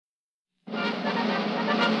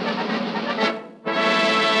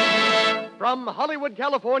From Hollywood,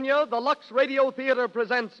 California, the Lux Radio Theater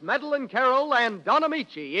presents Madeline Carroll and Don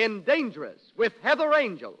Amici in Dangerous with Heather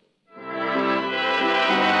Angel.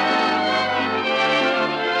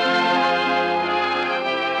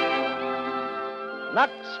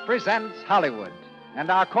 Lux presents Hollywood, and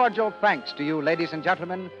our cordial thanks to you, ladies and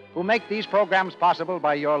gentlemen, who make these programs possible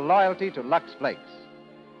by your loyalty to Lux Flakes.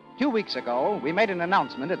 2 weeks ago, we made an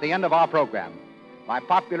announcement at the end of our program. By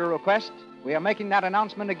popular request, we are making that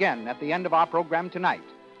announcement again at the end of our program tonight.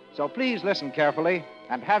 So please listen carefully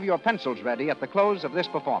and have your pencils ready at the close of this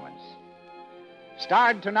performance.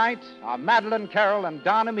 Starred tonight are Madeline Carroll and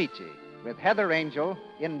Don Amici with Heather Angel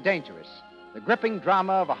in Dangerous, the gripping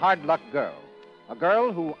drama of a hard-luck girl. A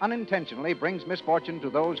girl who unintentionally brings misfortune to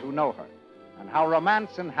those who know her, and how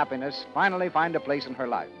romance and happiness finally find a place in her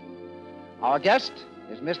life. Our guest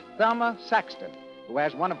is Miss Thelma Saxton, who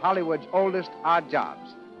has one of Hollywood's oldest odd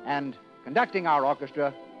jobs, and conducting our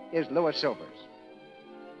orchestra is Louis Silvers.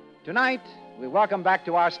 Tonight, we welcome back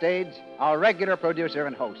to our stage our regular producer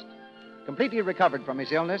and host. Completely recovered from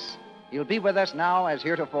his illness, he'll be with us now as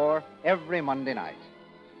heretofore every Monday night.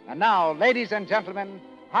 And now, ladies and gentlemen,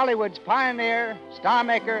 Hollywood's pioneer, star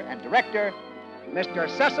maker, and director, Mr.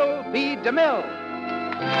 Cecil B. DeMille.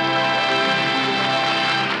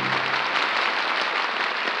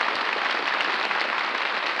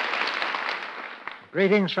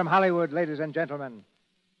 Greetings from Hollywood, ladies and gentlemen.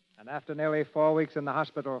 And after nearly 4 weeks in the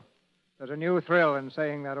hospital, there's a new thrill in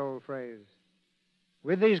saying that old phrase.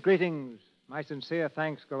 With these greetings, my sincere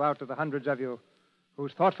thanks go out to the hundreds of you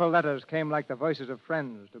whose thoughtful letters came like the voices of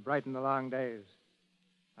friends to brighten the long days.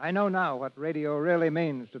 I know now what radio really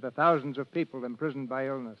means to the thousands of people imprisoned by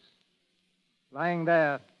illness. Lying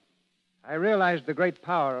there, I realized the great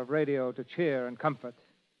power of radio to cheer and comfort,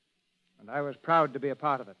 and I was proud to be a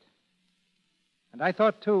part of it. And I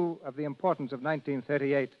thought, too, of the importance of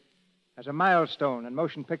 1938 as a milestone in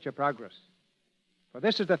motion picture progress. For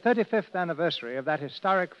this is the 35th anniversary of that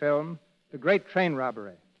historic film, The Great Train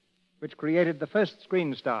Robbery, which created the first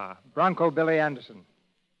screen star, Bronco Billy Anderson.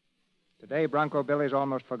 Today, Bronco Billy's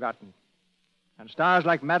almost forgotten. And stars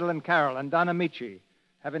like Madeline Carroll and Don Amici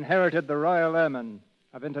have inherited the royal ermine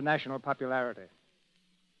of international popularity.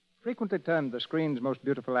 Frequently termed the screen's most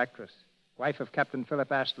beautiful actress, wife of Captain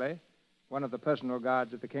Philip Astley, one of the personal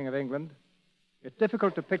guards of the King of England, it's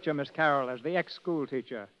difficult to picture Miss Carroll as the ex-school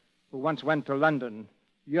teacher who once went to London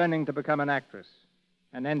yearning to become an actress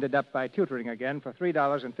and ended up by tutoring again for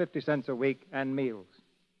 $3.50 a week and meals.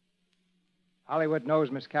 Hollywood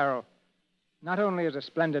knows Miss Carroll not only as a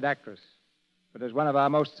splendid actress, but as one of our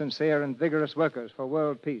most sincere and vigorous workers for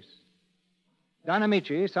world peace. Don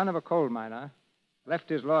Amici, son of a coal miner, left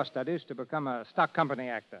his law studies to become a stock company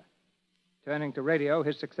actor. Turning to radio,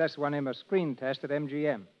 his success won him a screen test at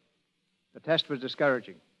MGM. The test was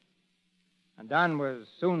discouraging. And Don was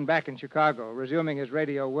soon back in Chicago, resuming his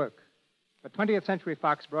radio work. But 20th Century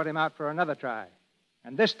Fox brought him out for another try.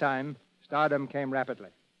 And this time, stardom came rapidly.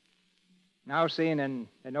 Now seen in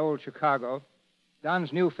old Chicago,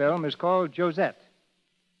 Don's new film is called Josette.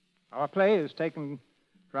 Our play is taken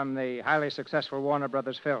from the highly successful Warner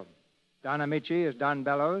Brothers film. Don Amici is Don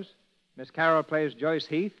Bellows, Miss Carroll plays Joyce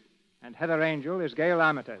Heath, and Heather Angel is Gail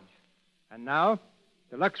Armitage. And now,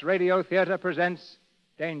 the Lux Radio Theater presents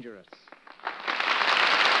Dangerous.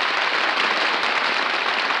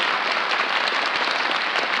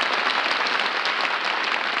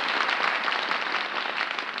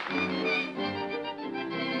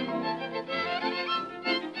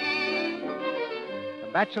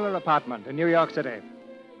 A bachelor apartment in New York City.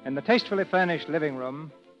 In the tastefully furnished living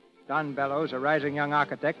room, Don Bellows, a rising young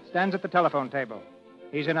architect, stands at the telephone table.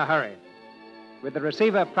 He's in a hurry. With the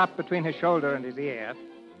receiver propped between his shoulder and his ear,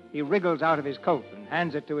 he wriggles out of his coat and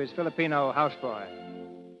hands it to his Filipino houseboy.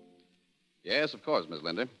 Yes, of course, Miss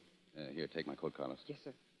Linder. Here, take my coat, Carlos. Yes,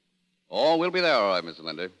 sir. Oh, we'll be there, all right, Mr.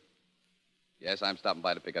 Linder. Yes, I'm stopping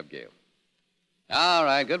by to pick up Gail. All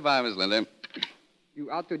right, goodbye, Miss Linder. You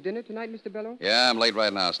out to dinner tonight, Mr. Bellows? Yeah, I'm late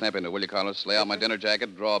right now. Snap into it, will you, Carlos? Lay out my dinner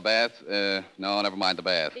jacket, draw a bath. No, never mind the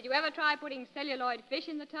bath. Did you ever try putting celluloid fish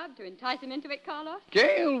in the tub to entice him into it, Carlos?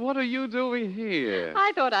 Gail, what are you doing here?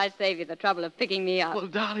 I thought I'd save you the trouble of picking me up. Well,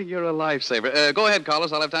 darling, you're a lifesaver. Go ahead,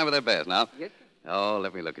 Carlos. I'll have time for that bath now. Yes, sir. Oh,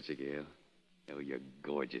 let me look at you, Gail. Oh, you're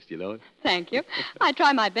gorgeous, you know it? Thank you. I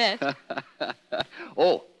try my best.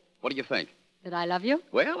 Oh, what do you think? Did I love you?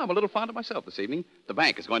 Well, I'm a little fond of myself this evening. The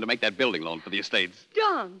bank is going to make that building loan for the estates.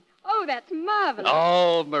 Don. Oh, that's marvelous.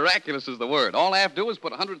 Oh, miraculous is the word. All I have to do is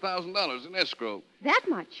put $100,000 in escrow. That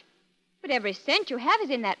much? But every cent you have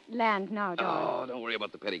is in that land now, Don. Oh, don't worry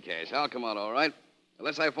about the petty cash. I'll come out all right.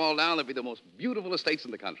 Unless I fall down, there'll be the most beautiful estates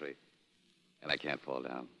in the country. And I can't fall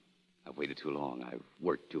down. I've waited too long. I've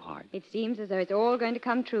worked too hard. It seems as though it's all going to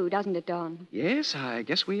come true, doesn't it, Don? Yes, I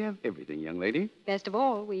guess we have everything, young lady. Best of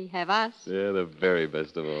all, we have us. Yeah, the very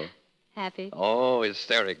best of all. Happy. Oh,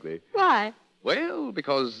 hysterically. Why? Well,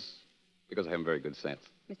 because I have very good sense.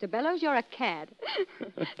 Mr. Bellows, you're a cad.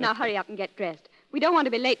 Now hurry up and get dressed. We don't want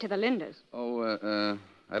to be late to the Linders. Oh,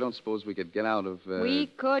 I don't suppose we could get out of... We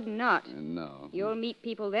could not. No. You'll meet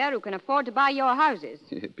people there who can afford to buy your houses.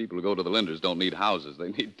 People who go to the Linders don't need houses.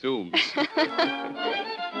 They need tombs. Oh,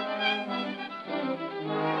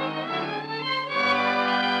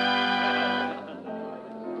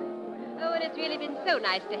 and it's really been so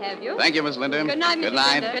nice to have you. Thank you, Miss Linder. Good night, Mrs. Good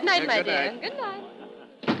night. Linder. Good night, my Good dear. night. Good night.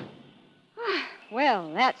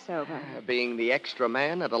 Well, that's over. Being the extra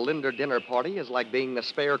man at a Linder dinner party is like being the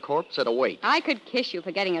spare corpse at a wake. I could kiss you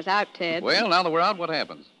for getting us out, Ted. Well, now that we're out, what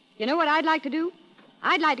happens? You know what I'd like to do?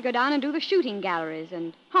 I'd like to go down and do the shooting galleries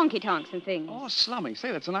and honky-tonks and things. Oh, slumming.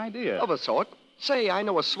 Say, that's an idea. Of a sort. Say, I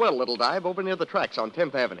know a swell little dive over near the tracks on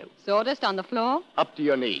 10th Avenue. Sawdust on the floor? Up to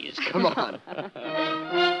your knees. Come on.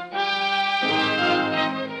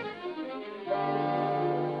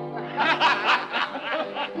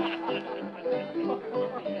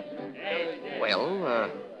 Well,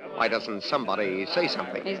 why doesn't somebody say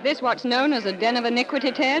something? Is this what's known as a den of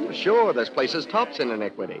iniquity, Ted? Sure, this place is tops in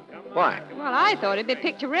iniquity. Why? Well, I thought it'd be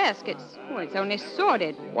picturesque. It's only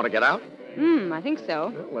sordid. Want to get out? I think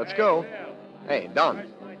so. Well, let's go. Hey, Don.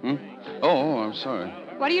 Oh, I'm sorry.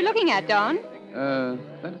 What are you looking at, Don?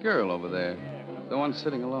 That girl over there. The one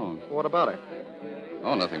sitting alone. What about her?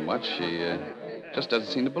 Oh, nothing much. She, just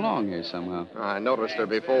doesn't seem to belong here somehow. I noticed her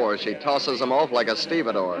before. She tosses them off like a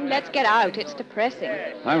stevedore. Let's get out. It's depressing.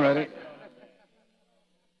 I'm ready.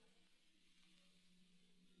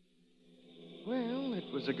 Well,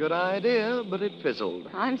 it was a good idea, but it fizzled.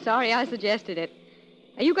 I'm sorry I suggested it.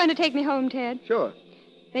 Are you going to take me home, Ted? Sure.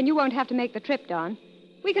 Then you won't have to make the trip, Don.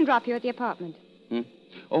 We can drop you at the apartment.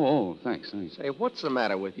 Oh, thanks. Say, what's the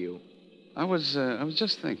matter with you? I was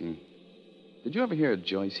just thinking. Did you ever hear of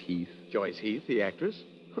Joyce Heath? Joyce Heath, the actress?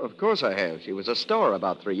 Of course I have. She was a star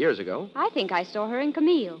about 3 years ago. I think I saw her in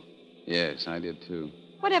Camille. Yes, I did, too.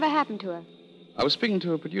 Whatever happened to her? I was speaking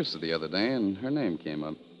to a producer the other day, and her name came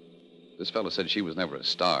up. This fellow said she was never a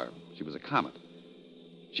star. She was a comet.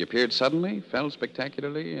 She appeared suddenly, fell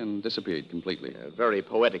spectacularly, and disappeared completely. Very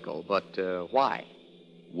poetical, but why?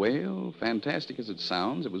 Well, fantastic as it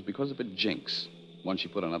sounds, it was because of a jinx, one she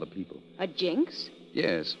put on other people. A jinx?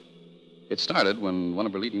 Yes. It started when one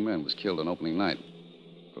of her leading men was killed on opening night.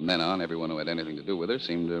 From then on, everyone who had anything to do with her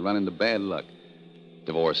seemed to run into bad luck.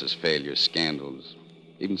 Divorces, failures, scandals,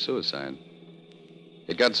 even suicide.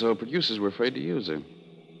 It got so producers were afraid to use her.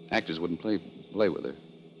 Actors wouldn't play with her.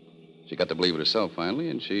 She got to believe it herself finally,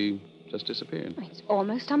 and she just disappeared. It's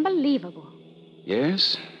almost unbelievable.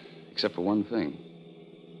 Yes, except for one thing.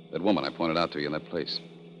 That woman I pointed out to you in that place.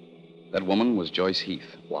 That woman was Joyce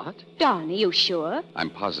Heath. What? Don, are you sure? I'm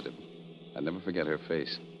positive. I'd never forget her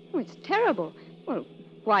face. Oh, it's terrible. Well,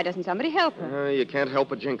 why doesn't somebody help her? You can't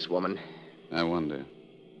help a jinx woman. I wonder.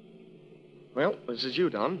 Well, this is you,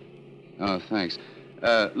 Don. Oh, thanks.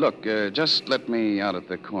 Look, just let me out at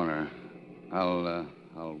the corner. I'll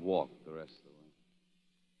walk the rest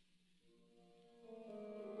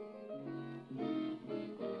of the way.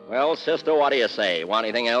 Well, sister, what do you say? Want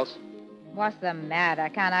anything else? What's the matter?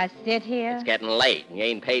 Can't I sit here? It's getting late. You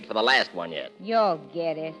ain't paid for the last one yet. You'll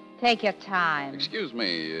get it. Take your time. Excuse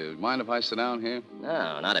me, mind if I sit down here?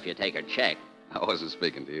 No, not if you take her check. I wasn't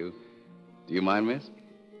speaking to you. Do you mind, miss?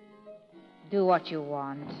 Do what you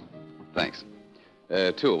want. Thanks.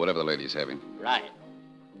 Two, whatever the lady's having. Right.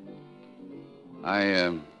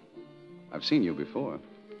 I've seen you before.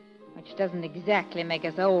 Which doesn't exactly make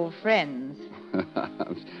us old friends.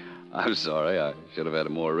 I'm sorry. I should have had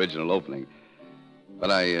a more original opening.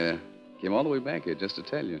 But I came all the way back here just to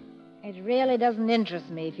tell you. It really doesn't interest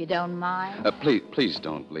me, if you don't mind. Please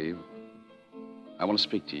don't leave. I want to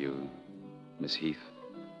speak to you, Miss Heath.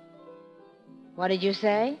 What did you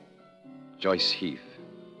say? Joyce Heath.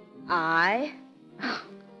 I?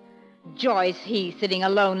 Joyce Heath sitting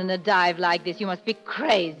alone in a dive like this. You must be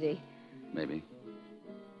crazy. Maybe.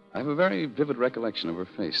 I have a very vivid recollection of her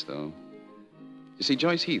face, though. You see,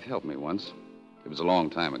 Joyce Heath helped me once. It was a long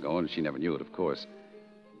time ago, and she never knew it, of course.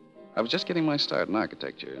 I was just getting my start in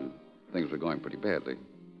architecture, and things were going pretty badly.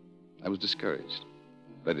 I was discouraged,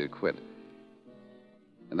 ready to quit.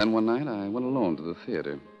 And then one night, I went alone to the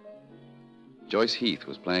theater. Joyce Heath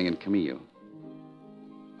was playing in Camille.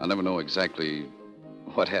 I'll never know exactly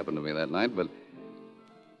what happened to me that night, but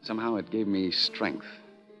somehow it gave me strength,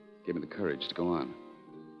 gave me the courage to go on.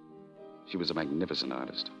 She was a magnificent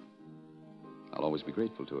artist. I'll always be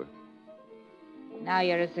grateful to her. Now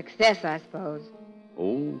you're a success, I suppose.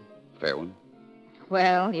 Oh, fair one.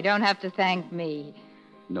 Well, you don't have to thank me.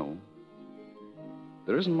 No.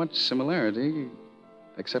 There isn't much similarity,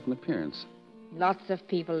 except in appearance. Lots of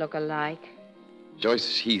people look alike.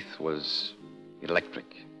 Joyce Heath was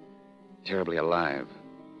electric, terribly alive.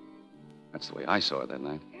 That's the way I saw her that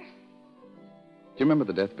night. Do you remember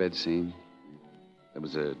the deathbed scene? There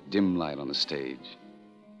was a dim light on the stage.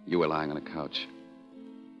 You were lying on a couch.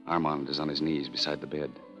 Armand is on his knees beside the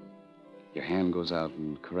bed. Your hand goes out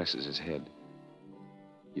and caresses his head.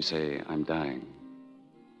 You say, "I'm dying."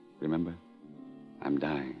 Remember? I'm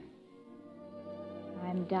dying.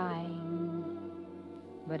 I'm dying,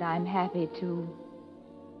 but I'm happy, too.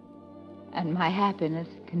 And my happiness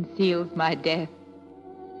conceals my death.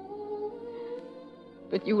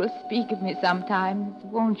 But you will speak of me sometimes,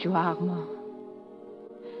 won't you, Armand?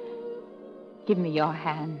 Give me your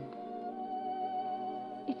hand.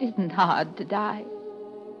 It isn't hard to die.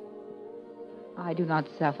 I do not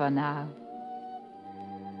suffer now.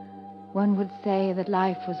 One would say that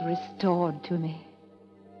life was restored to me.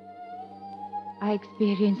 I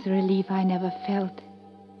experience a relief I never felt.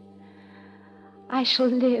 I shall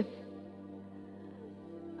live.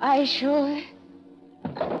 I shall...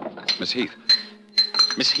 Miss Heath.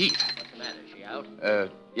 Miss Heath. What's the matter? Is she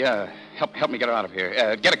out? Yeah. Help me get her out of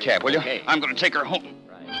here. Get a cab, will you? Okay. I'm going to take her home.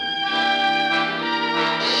 Right.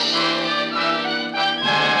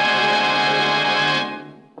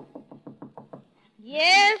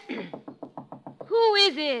 Yes? Who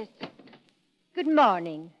is it? Good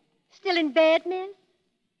morning. Still in bed, miss?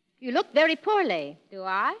 You look very poorly. Do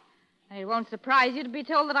I? And it won't surprise you to be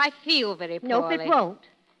told that I feel very poorly. Nope, it won't.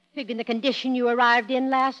 Figuring the condition you arrived in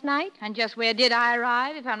last night. And just where did I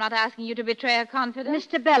arrive, if I'm not asking you to betray a confidence?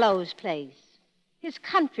 Mr. Bellows' place. His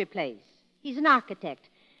country place. He's an architect.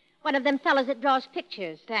 One of them fellows that draws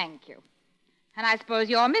pictures. Thank you. And I suppose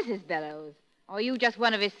you're Mrs. Bellows. Or are you just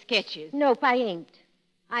one of his sketches? Nope, I ain't.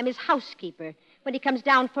 I'm his housekeeper when he comes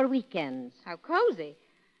down for weekends. How cozy.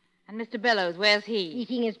 And Mr. Bellows, where's he?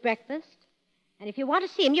 Eating his breakfast. And if you want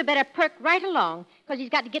to see him, you better perk right along, because he's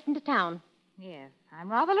got to get into town. Yes, I'm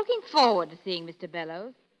rather looking forward to seeing Mr.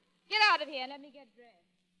 Bellows. Get out of here and let me get dressed.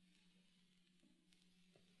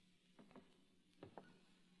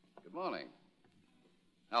 Good morning.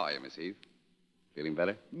 How are you, Miss Heath? Feeling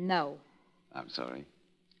better? No. I'm sorry.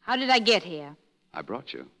 How did I get here? I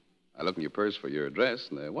brought you. I looked in your purse for your address,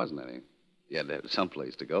 and there wasn't any. You had to have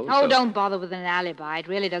someplace to go. Oh, so... don't bother with an alibi. It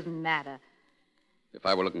really doesn't matter. If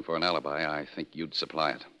I were looking for an alibi, I think you'd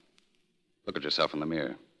supply it. Look at yourself in the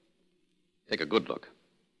mirror. Take a good look.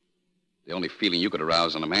 The only feeling you could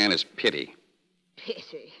arouse in a man is pity.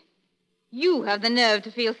 Pity? You have the nerve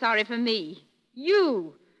to feel sorry for me.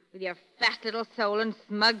 You, with your fat little soul and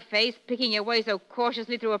smug face, picking your way so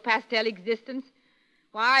cautiously through a pastel existence.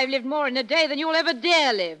 Why, I've lived more in a day than you'll ever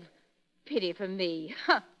dare live. Pity for me.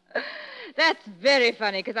 That's very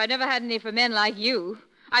funny, because I've never had any for men like you.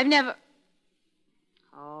 I've never...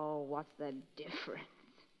 Oh, what's the difference?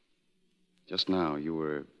 Just now, you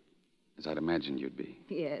were as I'd imagined you'd be.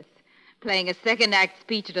 Yes, playing a second act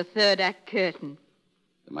speech at a third act curtain.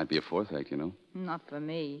 There might be a fourth act, you know. Not for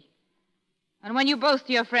me. And when you boast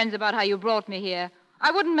to your friends about how you brought me here,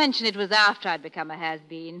 I wouldn't mention it was after I'd become a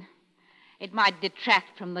has-been. It might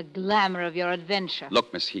detract from the glamour of your adventure.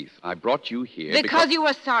 Look, Miss Heath, I brought you here because you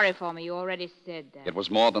were sorry for me. You already said that. It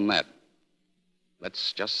was more than that.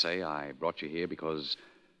 Let's just say I brought you here because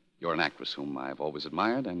you're an actress whom I've always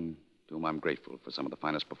admired and to whom I'm grateful for some of the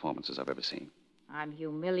finest performances I've ever seen. I'm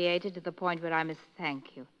humiliated to the point where I must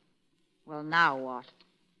thank you. Well, now what?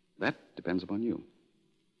 That depends upon you.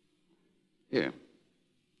 Here.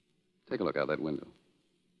 Take a look out that window.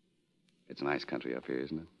 It's a nice country up here,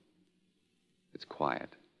 isn't it? It's quiet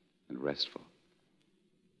and restful.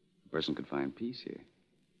 A person could find peace here.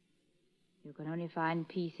 You can only find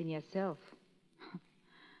peace in yourself.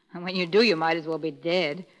 And when you do, you might as well be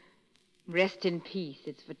dead. Rest in peace.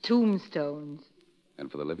 It's for tombstones.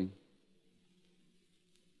 And for the living?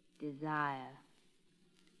 Desire.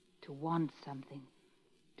 To want something.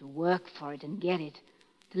 To work for it and get it.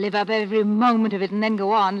 To live up every moment of it and then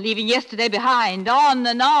go on, leaving yesterday behind. On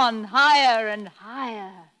and on. Higher and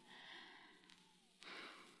higher.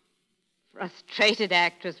 Frustrated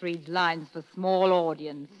actress reads lines for small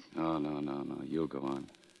audience. Oh, no. You'll go on.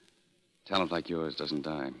 Talent like yours doesn't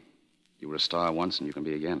die. You were a star once and you can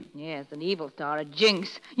be again. Yes, an evil star, a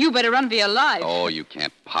jinx. You better run for your life. Oh, you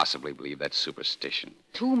can't possibly believe that superstition.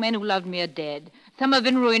 2 men who loved me are dead. Some have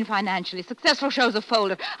been ruined financially. Successful shows have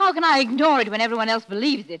folded. How can I ignore it when everyone else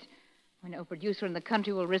believes it? When no producer in the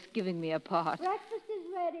country will risk giving me a part. Breakfast is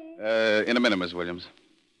ready. In a minute, Miss Williams.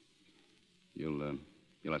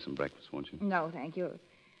 You'll have some breakfast, won't you? No, thank you.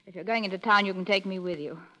 If you're going into town, you can take me with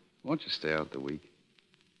you. Won't you stay out the week?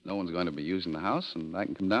 No one's going to be using the house, and I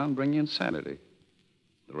can come down and bring you in Saturday.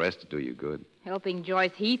 The rest will do you good. Helping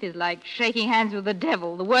Joyce Heath is like shaking hands with the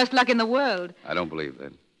devil, the worst luck in the world. I don't believe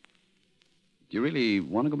that. Do you really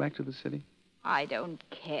want to go back to the city? I don't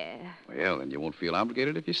care. Well, then you won't feel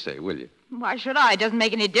obligated if you stay, will you? Why should I? It doesn't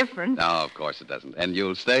make any difference. No, of course it doesn't. And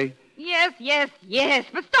you'll stay? Yes.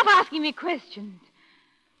 But stop asking me questions.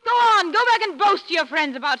 Go on. Go back and boast to your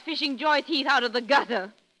friends about fishing Joyce Heath out of the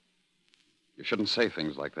gutter. You shouldn't say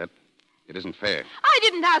things like that. It isn't fair. I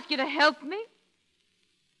didn't ask you to help me.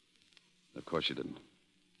 Of course you didn't.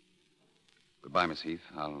 Goodbye, Miss Heath.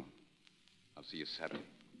 I'll see you Saturday.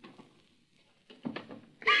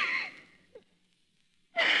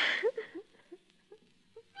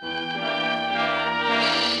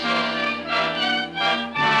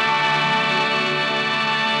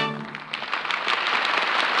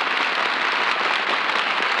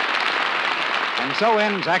 And so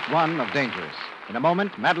ends Act One of Dangerous. In a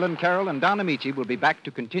moment, Madeline Carroll and Don Amici will be back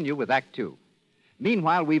to continue with Act Two.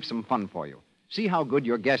 Meanwhile, we've some fun for you. See how good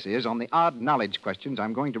your guess is on the odd knowledge questions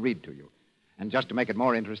I'm going to read to you. And just to make it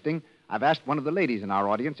more interesting, I've asked one of the ladies in our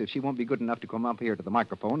audience if she won't be good enough to come up here to the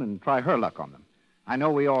microphone and try her luck on them. I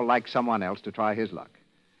know we all like someone else to try his luck.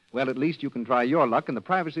 Well, at least you can try your luck in the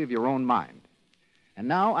privacy of your own mind. And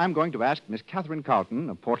now I'm going to ask Miss Catherine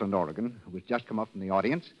Carlton of Portland, Oregon, who has just come up from the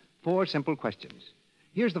audience, 4 simple questions.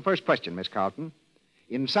 Here's the first question, Miss Carlton.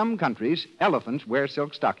 In some countries, elephants wear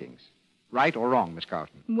silk stockings. Right or wrong, Miss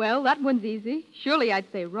Carlton? Well, that one's easy. Surely I'd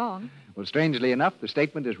say wrong. Well, strangely enough, the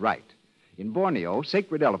statement is right. In Borneo,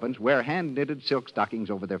 sacred elephants wear hand-knitted silk stockings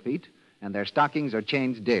over their feet, and their stockings are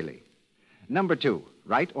changed daily. Number 2,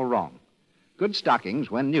 right or wrong? Good stockings,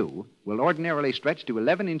 when new, will ordinarily stretch to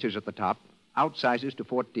 11 inches at the top, outsizes to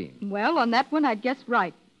 14. Well, on that one, I'd guess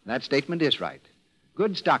right. That statement is right.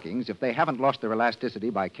 Good stockings, if they haven't lost their elasticity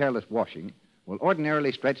by careless washing, will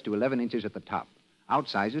ordinarily stretch to 11 inches at the top,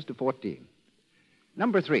 outsizes to 14.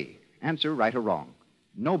 Number 3, answer right or wrong.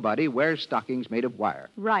 Nobody wears stockings made of wire.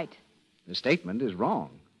 Right. The statement is wrong.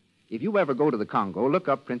 If you ever go to the Congo, look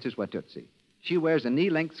up Princess Watutsi. She wears a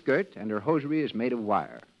knee-length skirt, and her hosiery is made of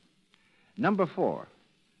wire. Number 4,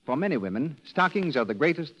 for many women, stockings are the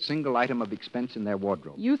greatest single item of expense in their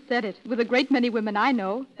wardrobe. You said it. With a great many women I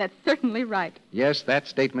know, that's certainly right. Yes, that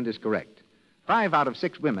statement is correct. 5 out of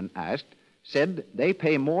 6 women asked said they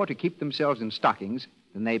pay more to keep themselves in stockings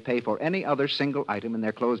than they pay for any other single item in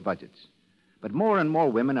their clothes budgets. But more and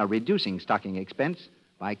more women are reducing stocking expense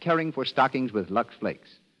by caring for stockings with Lux Flakes.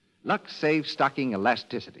 Lux saves stocking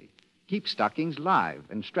elasticity, keeps stockings live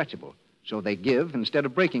and stretchable, so they give instead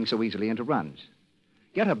of breaking so easily into runs.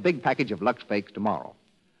 Get a big package of Lux Flakes tomorrow.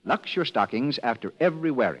 Lux your stockings after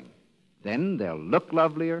every wearing. Then they'll look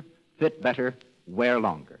lovelier, fit better, wear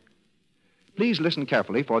longer. Please listen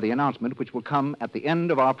carefully for the announcement which will come at the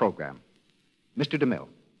end of our program. Mr. DeMille.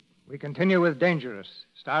 We continue with Dangerous,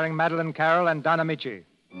 starring Madeline Carroll and Don Amici.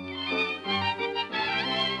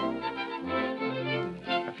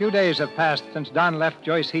 A few days have passed since Don left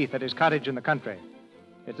Joyce Heath at his cottage in the country.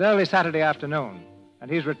 It's early Saturday afternoon,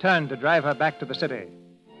 and he's returned to drive her back to the city.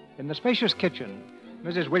 In the spacious kitchen,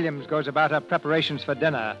 Mrs. Williams goes about her preparations for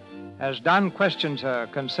dinner as Don questions her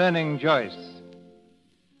concerning Joyce.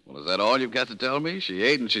 Well, is that all you've got to tell me? She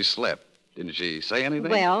ate and she slept. Didn't she say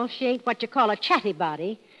anything? Well, she ain't what you call a chatty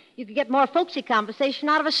body. You could get more folksy conversation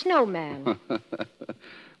out of a snowman.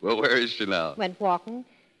 Well, where is she now? Went walking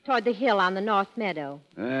toward the hill on the north meadow.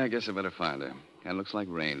 I guess I better find her. Kind of looks like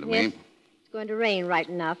rain to Yes, me. it's going to rain right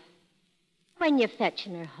enough. When you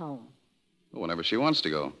fetching her home? Whenever she wants to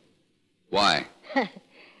go. Why?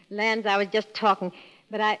 Lands, I was just talking,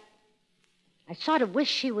 but I sort of wish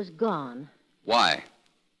she was gone. Why?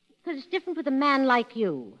 Because it's different with a man like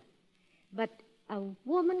you. But a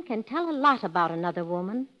woman can tell a lot about another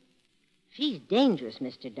woman. She's dangerous,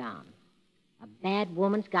 Mr. Don. A bad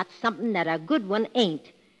woman's got something that a good one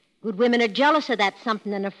ain't. Good women are jealous of that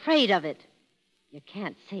something and afraid of it. You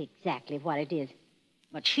can't say exactly what it is.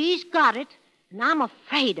 But she's got it, and I'm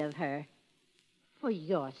afraid of her. For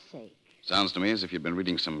your sake. Sounds to me as if you've been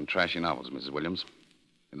reading some trashy novels, Mrs. Williams.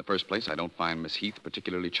 In the first place, I don't find Miss Heath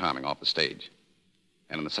particularly charming off the stage.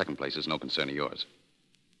 And in the second place, it's no concern of yours.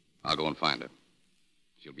 I'll go and find her.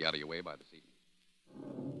 She'll be out of your way by this evening.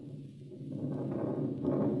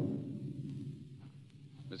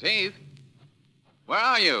 Miss Heath? Where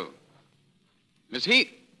are you? Miss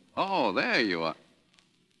Heath? Oh, there you are.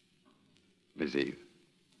 Miss Heath,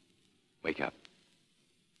 wake up.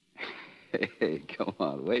 Hey, come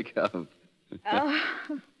on, wake up.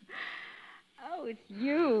 Oh, Oh, it's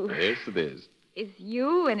you. Yes, it is. It's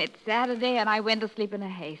you, and it's Saturday, and I went to sleep in a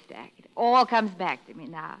haystack. It all comes back to me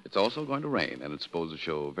now. It's also going to rain, and it's supposed to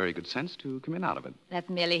show very good sense to come in out of it. That's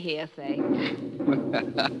merely hearsay.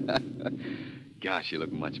 Gosh, you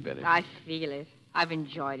look much better. I feel it. I've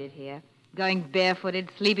enjoyed it here. Going barefooted,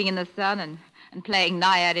 sleeping in the sun, and playing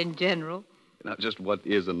naiad in general. Now, just what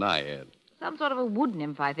is a naiad? Some sort of a wood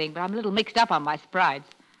nymph, I think, but I'm a little mixed up on my sprites.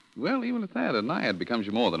 Well, even at that, a naiad becomes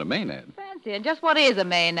you more than a maenad. Fancy, and just what is a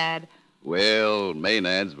maenad? Well,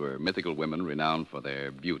 maenads were mythical women renowned for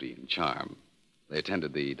their beauty and charm. They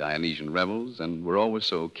attended the Dionysian revels and were always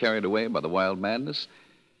so carried away by the wild madness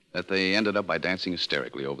that they ended up by dancing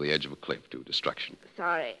hysterically over the edge of a cliff to destruction.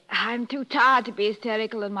 Sorry, I'm too tired to be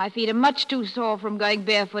hysterical, and my feet are much too sore from going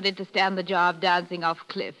barefooted to stand the job dancing off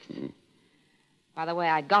cliffs. By the way,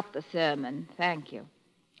 I got the sermon. Thank you.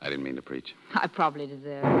 I didn't mean to preach. I probably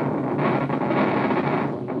deserve it.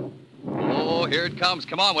 Oh, here it comes.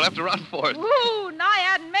 Come on, we'll have to run for it. Woo!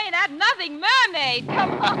 Naiad and maenad, nothing mermaid.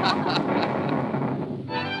 Come on.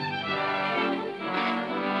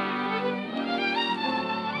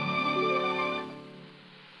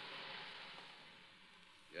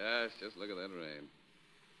 Yes, just look at that rain.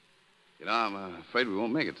 You know, I'm afraid we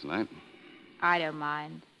won't make it tonight. I don't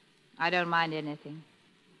mind. I don't mind anything.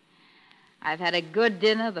 I've had a good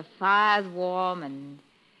dinner, the fire's warm, and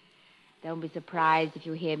don't be surprised if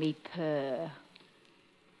you hear me purr.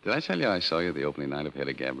 Did I tell you I saw you the opening night of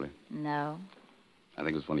Hedda Gabler? No. I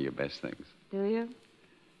think it was one of your best things. Do you?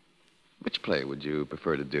 Which play would you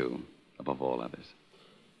prefer to do above all others?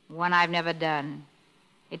 One I've never done.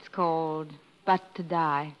 It's called But to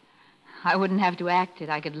Die. I wouldn't have to act it.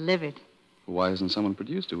 I could live it. Why hasn't someone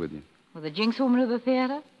produced it with you? With the Jinx Woman of the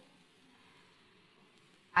theater?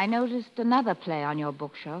 I noticed another play on your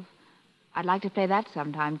bookshelf. I'd like to play that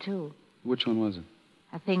sometime, too. Which one was it?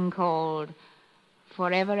 A thing called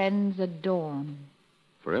Forever Ends at Dawn.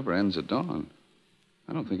 Forever Ends at Dawn?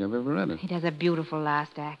 I don't think I've ever read it. It has a beautiful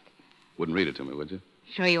last act. Wouldn't read it to me, would you?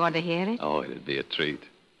 Sure you want to hear it? Oh, it'd be a treat.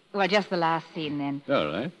 Well, just the last scene, then.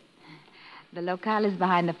 All right. The locale is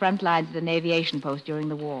behind the front lines of an aviation post during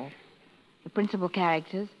the war. The principal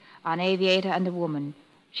characters are an aviator and a woman.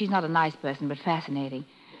 She's not a nice person, but fascinating.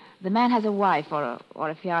 The man has a wife or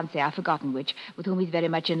a fiancée, I've forgotten which, with whom he's very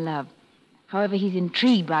much in love. However, he's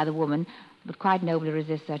intrigued by the woman, but quite nobly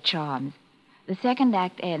resists her charms. The second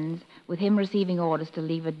act ends with him receiving orders to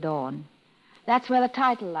leave at dawn. That's where the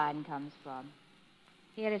title line comes from.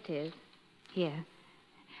 Here it is. Here.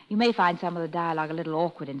 You may find some of the dialogue a little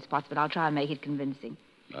awkward in spots, but I'll try and make it convincing.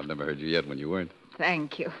 I've never heard you yet when you weren't.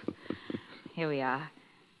 Thank you. Here we are.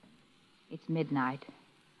 It's midnight.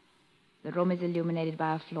 The room is illuminated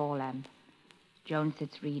by a floor lamp. Joan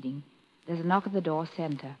sits reading. There's a knock at the door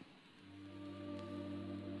center.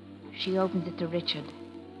 She opens it to Richard.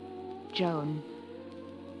 Joan.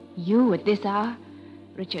 You at this hour?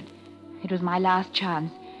 Richard, it was my last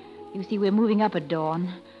chance. You see, we're moving up at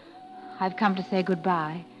dawn. I've come to say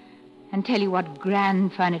goodbye and tell you what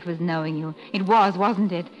grand fun it was knowing you. It was,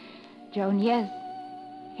 wasn't it? Joan, yes.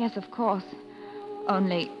 Yes, of course.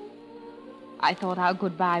 Only I thought our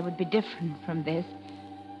goodbye would be different from this.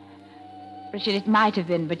 Richard, it might have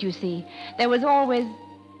been, but you see, there was always...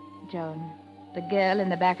 Joan, the girl in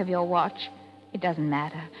the back of your watch, it doesn't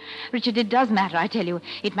matter. Richard, it does matter, I tell you.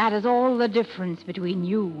 It matters all the difference between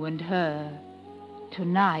you and her.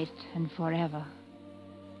 Tonight and forever.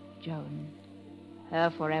 Joan,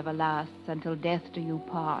 her forever lasts until death do you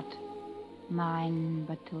part. Mine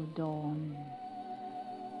but till dawn.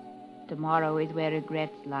 Tomorrow is where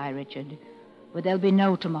regrets lie, Richard. But there'll be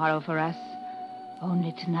no tomorrow for us.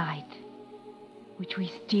 Only tonight, which we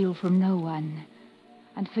steal from no one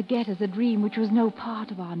and forget as a dream which was no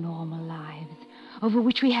part of our normal lives, over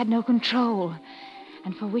which we had no control,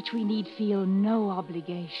 and for which we need feel no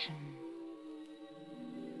obligation.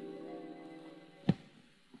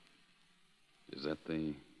 Is that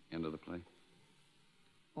the end of the play?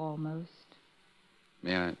 Almost.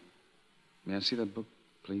 May I see that book,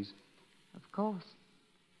 please? Of course.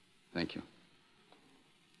 Thank you.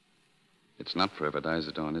 It's not Forever Dies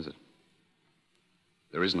at Dawn, is it?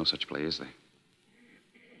 There is no such play, is there?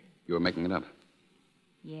 You were making it up.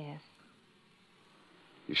 Yes.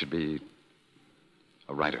 You should be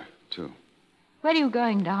a writer, too. Where are you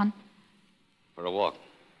going, Don? For a walk.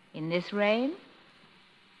 In this rain?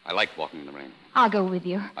 I like walking in the rain. I'll go with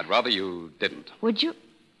you. I'd rather you didn't. Would you?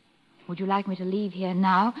 Would you like me to leave here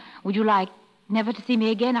now? Would you like never to see me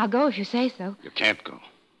again? I'll go if you say so. You can't go.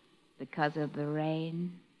 Because of the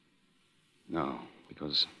rain? No,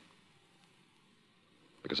 because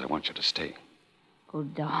I want you to stay. Oh,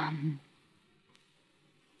 Don.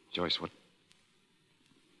 Joyce, what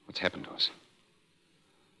What's happened to us?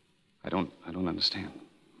 I don't understand.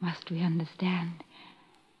 Must we understand?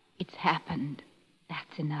 It's happened.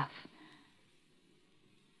 That's enough.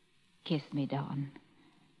 Kiss me, Dawn.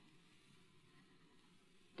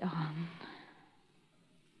 Dawn.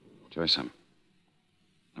 Joyce, I'm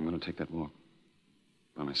going to take that walk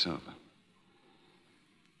by myself.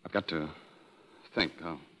 I've got to think.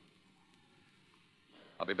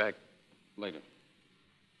 I'll be back later.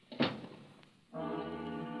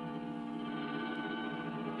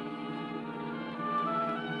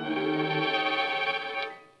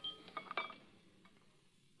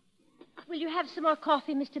 Will you have some more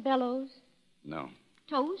coffee, Mr. Bellows? No.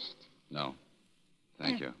 Toast? No.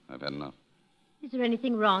 Thank you. I've had enough. Is there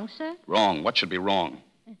anything wrong, sir? Wrong? What should be wrong?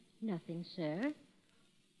 Nothing, sir.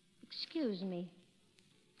 Excuse me.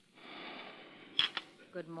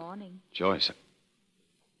 Good morning. Joyce.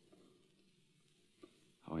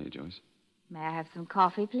 How are you, Joyce? May I have some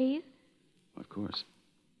coffee, please? Of course.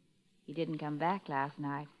 You didn't come back last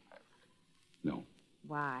night. No.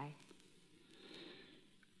 Why?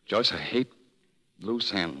 Joyce, I hate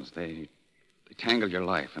loose ends. They tangle your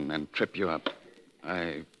life and then trip you up.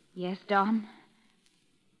 Yes, Don?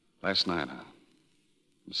 Last night,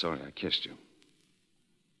 I'm sorry I kissed you.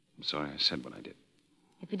 I'm sorry I said what I did.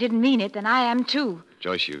 If you didn't mean it, then I am too.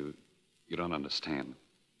 Joyce, you don't understand.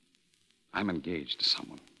 I'm engaged to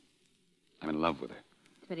someone. I'm in love with her.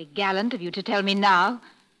 It's very gallant of you to tell me now.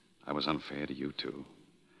 I was unfair to you, too.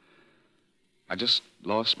 I just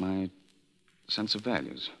lost my sense of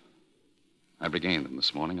values. I regained them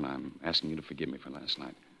this morning, and I'm asking you to forgive me for last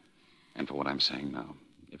night. And for what I'm saying now,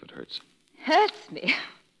 if it hurts. Hurts me?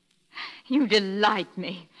 You delight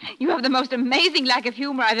me. You have the most amazing lack of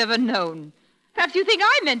humor I've ever known. Perhaps you think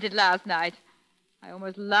I meant it last night. I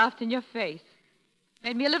almost laughed in your face.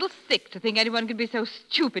 Made me a little sick to think anyone could be so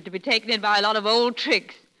stupid to be taken in by a lot of old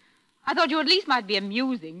tricks. I thought you at least might be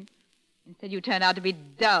amusing. Instead, you turned out to be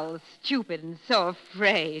dull, stupid, and so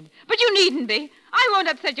afraid. But you needn't be. I won't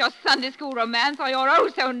upset your Sunday school romance or your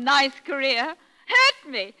oh-so-nice career.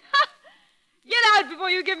 Hurt me. Get out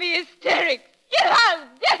before you give me hysterics. Get out!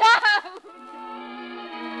 Get out!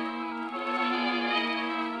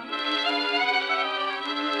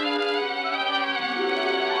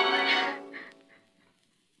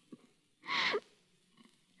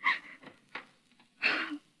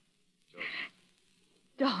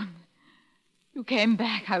 Don, you came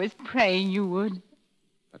back. I was praying you would.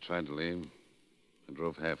 I tried to leave. I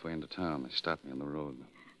drove halfway into town. They stopped me on the road. The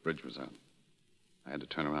bridge was out. I had to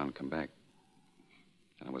turn around and come back.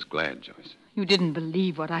 And I was glad, Joyce. You didn't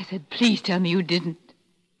believe what I said. Please tell me you didn't.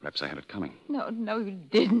 Perhaps I had it coming. No, you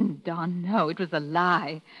didn't, Don. No, it was a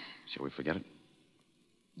lie. Shall we forget it?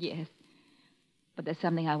 Yes. But there's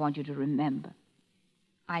something I want you to remember.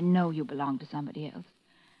 I know you belong to somebody else.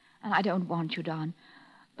 And I don't want you, Don.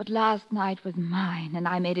 But last night was mine, and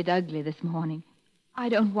I made it ugly this morning. I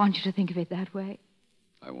don't want you to think of it that way.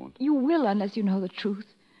 I won't. You will unless you know the truth.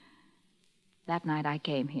 That night I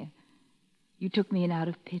came here. You took me in out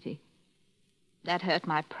of pity. That hurt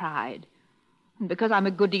my pride. And because I'm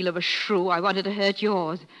a good deal of a shrew, I wanted to hurt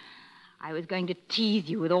yours. I was going to tease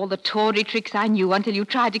you with all the tawdry tricks I knew until you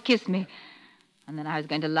tried to kiss me. And then I was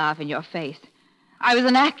going to laugh in your face. I was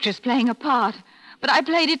an actress playing a part, but I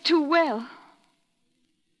played it too well.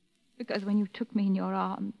 Because when you took me in your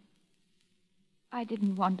arms, I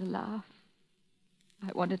didn't want to laugh.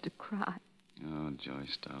 I wanted to cry. Oh,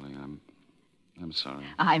 Joyce, darling, I'm sorry.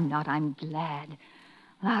 I'm not. I'm glad.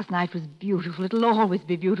 Last night was beautiful. It'll always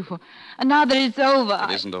be beautiful. And now that it's over...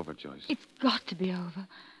 It isn't over, Joyce. It's got to be over.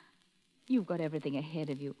 You've got everything ahead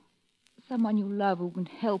of you. Someone you love who can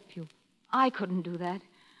help you. I couldn't do that.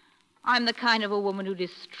 I'm the kind of a woman who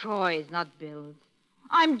destroys, not builds.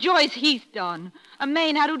 I'm Joyce Heath, Don. A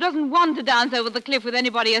Maynard who doesn't want to dance over the cliff with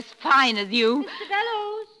anybody as fine as you. Mr.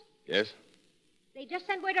 Bellows. Yes? They just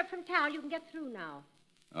sent word up from town. You can get through now.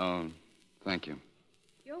 Oh, thank you.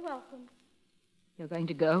 You're welcome. You're going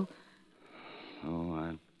to go?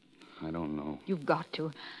 Oh, I don't know. You've got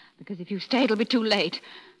to. Because if you stay, it'll be too late.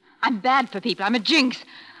 I'm bad for people. I'm a jinx.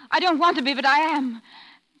 I don't want to be, but I am.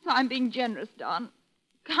 So I'm being generous, Don.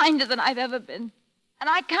 Kinder than I've ever been. And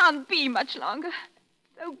I can't be much longer.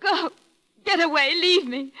 So go. Get away. Leave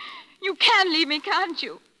me. You can leave me, can't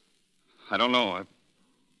you? I don't know.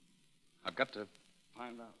 I've got to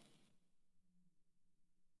find out.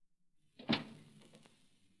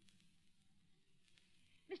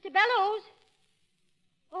 Mr. Bellows?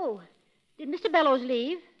 Oh, did Mr. Bellows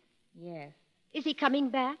leave? Yes. Is he coming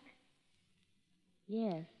back?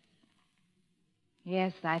 Yes.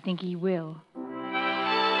 Yes, I think he will.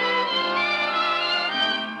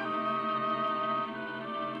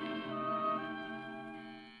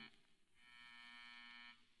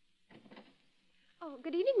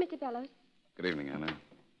 good evening, Mr. Bellows. Good evening, Anna.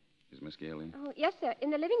 Is Miss Gale in? Oh, yes, sir. In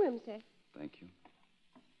the living room, sir. Thank you.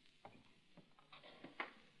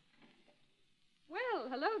 Well,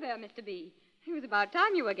 hello there, Mr. B. It was about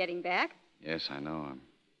time you were getting back. Yes, I know. I'm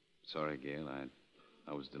sorry, Gale.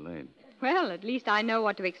 I was delayed. Well, at least I know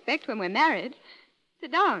what to expect when we're married.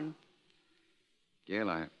 Sit down. Gale,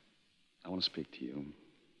 I want to speak to you.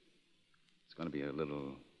 It's going to be a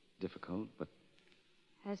little difficult, but...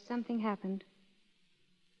 Has something happened?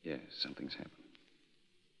 Yes, something's happened.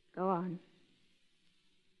 Go on.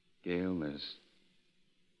 Gale, there's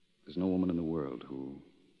no woman in the world who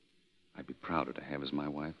I'd be prouder to have as my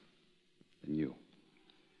wife than you.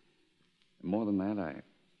 And more than that,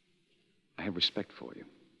 I have respect for you,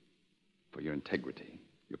 for your integrity,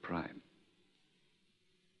 your pride.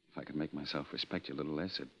 If I could make myself respect you a little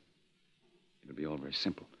less, it'd be all very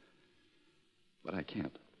simple. But I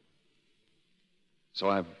can't. So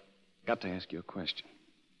I've got to ask you a question.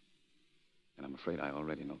 And I'm afraid I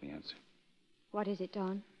already know the answer. What is it,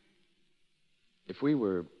 Don? If we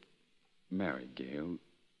were married, Gale,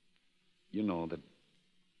 you know that...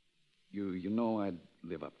 You know I'd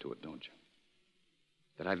live up to it, don't you?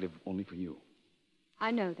 That I'd live only for you.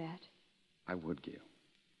 I know that. I would, Gale.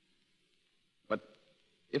 But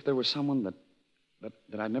if there were someone that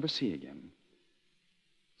I'd never see again,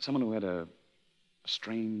 someone who had a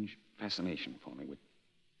strange fascination for me,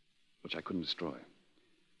 which I couldn't destroy,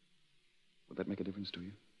 would that make a difference to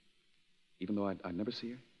you? Even though I'd never see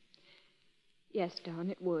her? Yes, Don,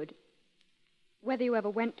 it would. Whether you ever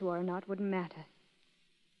went to her or not wouldn't matter.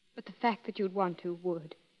 But the fact that you'd want to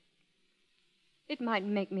would. It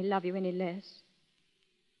mightn't make me love you any less.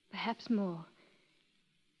 Perhaps more.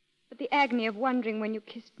 But the agony of wondering when you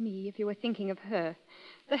kissed me if you were thinking of her,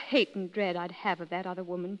 the hate and dread I'd have of that other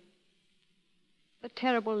woman, the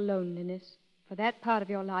terrible loneliness for that part of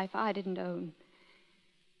your life I didn't own,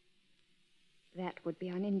 that would be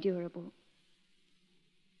unendurable.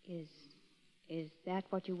 Is that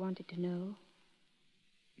what you wanted to know?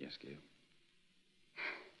 Yes, Gale.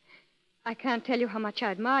 I can't tell you how much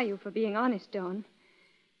I admire you for being honest, Don.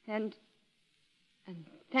 And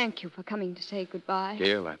thank you for coming to say goodbye.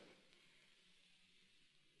 Gale,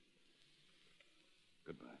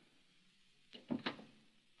 Goodbye.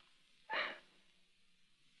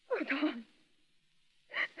 Oh, Don.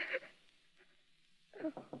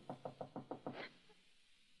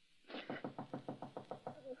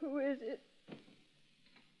 Who is it?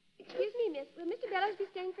 Excuse me, miss. Will Mr. Bellows be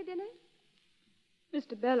staying for dinner?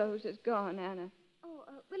 Mr. Bellows is gone, Anna. Oh,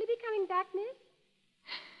 will he be coming back, miss?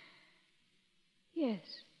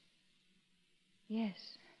 Yes.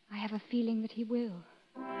 Yes, I have a feeling that he will.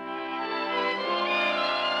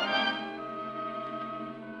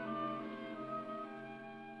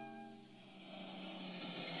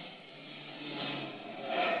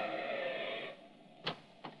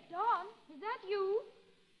 Dawn, is that you?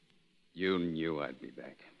 You knew I'd be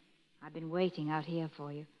back. I've been waiting out here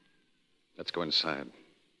for you. Let's go inside.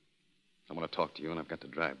 I want to talk to you, and I've got to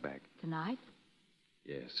drive back. Tonight?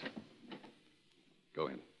 Yes. Go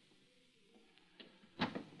in.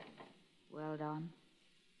 Well, Don?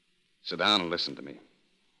 Sit down and listen to me.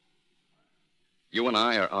 You and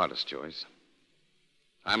I are artists, Joyce.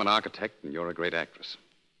 I'm an architect, and you're a great actress.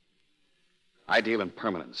 I deal in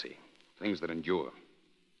permanency, things that endure.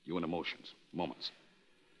 You in emotions, moments.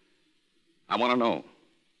 I want to know,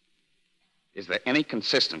 is there any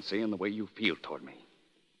consistency in the way you feel toward me?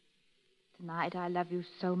 Tonight I love you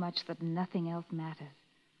so much that nothing else matters.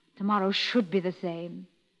 Tomorrow should be the same.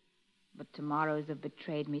 But tomorrows have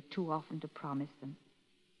betrayed me too often to promise them.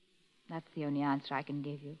 That's the only answer I can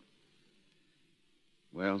give you.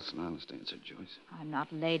 Well, it's an honest answer, Joyce. I'm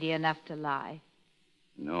not lady enough to lie.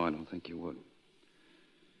 No, I don't think you would.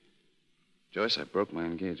 Joyce, I broke my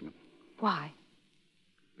engagement. Why?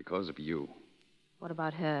 Because of you. What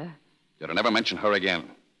about her? You're to never mention her again.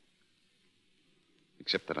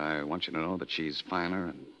 Except that I want you to know that she's finer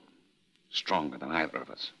and stronger than either of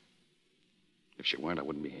us. If she weren't, I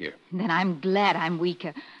wouldn't be here. Then I'm glad I'm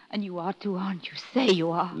weaker. And you are too, aren't you? Say you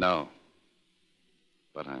are. No.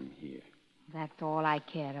 But I'm here. That's all I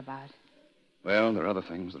care about. Well, there are other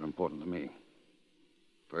things that are important to me.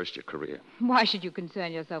 First, your career. Why should you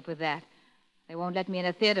concern yourself with that? They won't let me in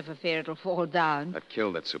a theater for fear it'll fall down. I've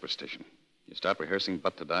killed that superstition. You start rehearsing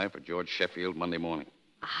But to Die for George Sheffield Monday morning.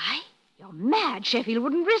 I? You're mad. Sheffield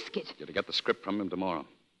wouldn't risk it. You're to get the script from him tomorrow.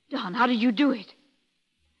 Don, how did you do it?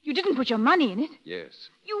 You didn't put your money in it. Yes.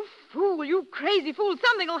 You fool, you crazy fool.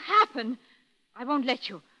 Something'll happen. I won't let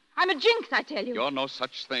you. I'm a jinx, I tell you. You're no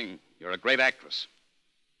such thing. You're a great actress.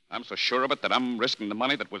 I'm so sure of it that I'm risking the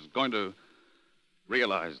money that was going to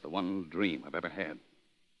realize the one dream I've ever had.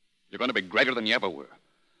 You're going to be greater than you ever were.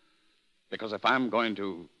 Because if I'm going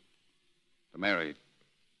to marry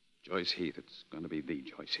Joyce Heath, it's going to be the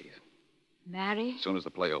Joyce Heath. Marry? As soon as the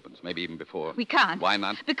play opens, maybe even before. We can't. Why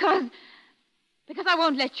not? Because I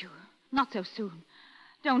won't let you. Not so soon.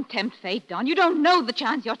 Don't tempt fate, Don. You don't know the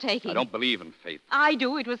chance you're taking. I don't believe in fate. I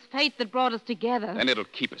do. It was fate that brought us together. And it'll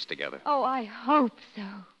keep us together. Oh, I hope so.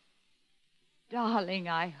 Darling,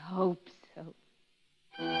 I hope so.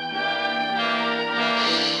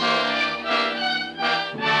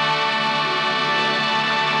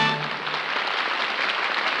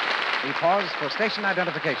 We pause for station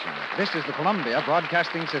identification. This is the Columbia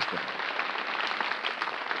Broadcasting System.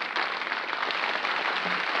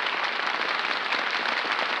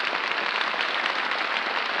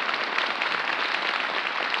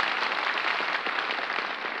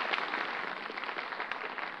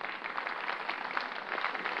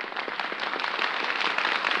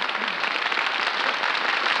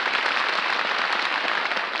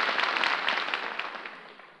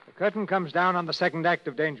 The curtain comes down on the second act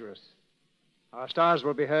of Dangerous. Our stars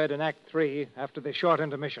will be heard in Act 3 after the short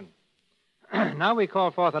intermission. Now we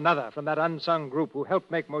call forth another from that unsung group who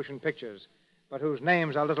helped make motion pictures, but whose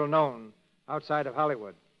names are little known outside of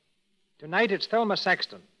Hollywood. Tonight it's Thelma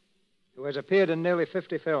Saxton, who has appeared in nearly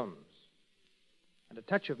 50 films. And a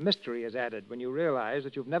touch of mystery is added when you realize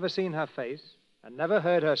that you've never seen her face and never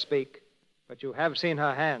heard her speak, but you have seen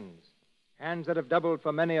her hands, hands that have doubled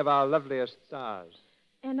for many of our loveliest stars.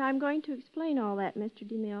 And I'm going to explain all that, Mr.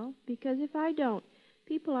 DeMille, because if I don't,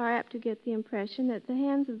 people are apt to get the impression that the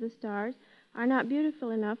hands of the stars are not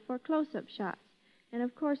beautiful enough for close-up shots. And,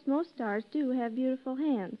 of course, most stars do have beautiful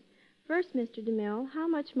hands. First, Mr. DeMille, how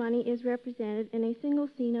much money is represented in a single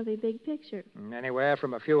scene of a big picture? Anywhere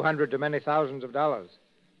from a few hundred to many thousands of dollars,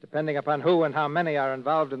 depending upon who and how many are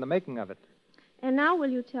involved in the making of it. And now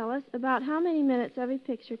will you tell us about how many minutes of a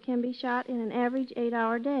picture can be shot in an average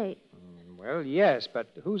 8-hour day? Well, yes, but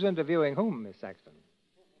who's interviewing whom, Miss Saxton?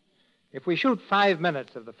 If we shoot 5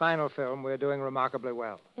 minutes of the final film, we're doing remarkably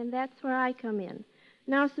well. And that's where I come in.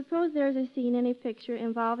 Now, suppose there's a scene in a picture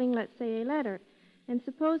involving, let's say, a letter. And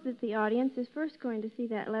suppose that the audience is first going to see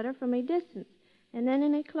that letter from a distance, and then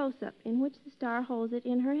in a close-up in which the star holds it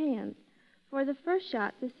in her hands. For the first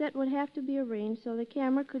shot, the set would have to be arranged so the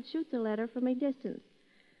camera could shoot the letter from a distance.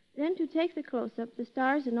 Then, to take the close-up, the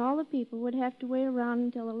stars and all the people would have to wait around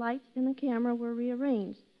until the lights and the camera were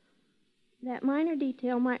rearranged. That minor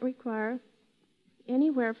detail might require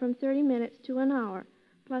anywhere from 30 minutes to an hour,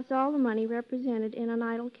 plus all the money represented in an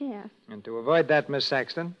idle cast. And to avoid that, Miss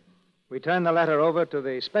Saxton, we turn the letter over to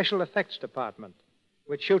the Special Effects Department,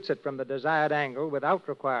 which shoots it from the desired angle without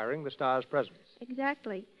requiring the star's presence.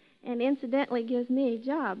 Exactly, and incidentally gives me a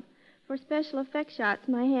job. For special effects shots,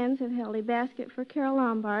 my hands have held a basket for Carole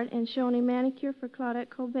Lombard and shown a manicure for Claudette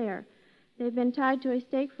Colbert. They've been tied to a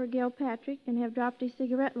stake for Gail Patrick and have dropped a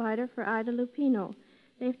cigarette lighter for Ida Lupino.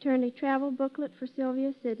 They've turned a travel booklet for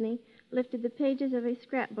Sylvia Sidney, lifted the pages of a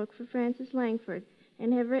scrapbook for Frances Langford,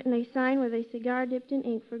 and have written a sign with a cigar dipped in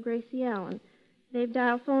ink for Gracie Allen. They've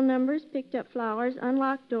dialed phone numbers, picked up flowers,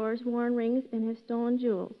 unlocked doors, worn rings, and have stolen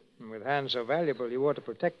jewels. And with hands so valuable, you ought to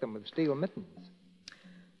protect them with steel mittens.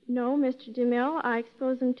 No, Mr. DeMille, I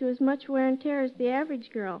expose them to as much wear and tear as the average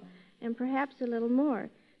girl, and perhaps a little more,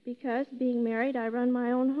 because, being married, I run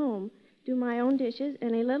my own home, do my own dishes,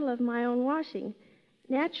 and a little of my own washing.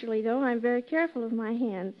 Naturally, though, I'm very careful of my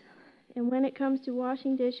hands. And when it comes to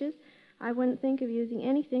washing dishes, I wouldn't think of using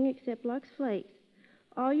anything except Lux Flakes.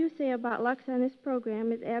 All you say about Lux on this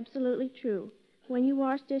program is absolutely true. When you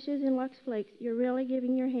wash dishes in Lux Flakes, you're really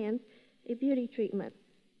giving your hands a beauty treatment.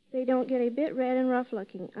 They don't get a bit red and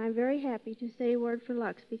rough-looking. I'm very happy to say a word for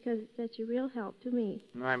Lux because it's such a real help to me.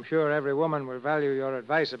 I'm sure every woman will value your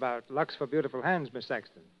advice about Lux for beautiful hands, Miss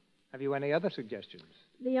Saxton. Have you any other suggestions?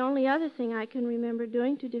 The only other thing I can remember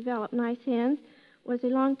doing to develop nice hands was a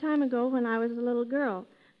long time ago when I was a little girl.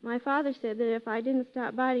 My father said that if I didn't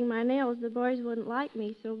stop biting my nails, the boys wouldn't like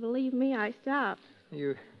me, so believe me, I stopped.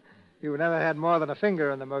 You've never had more than a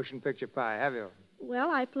finger in the motion picture pie, have you?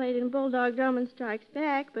 Well, I played in Bulldog Drummond Strikes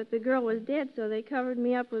Back, but the girl was dead, so they covered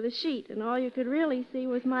me up with a sheet, and all you could really see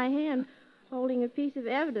was my hand holding a piece of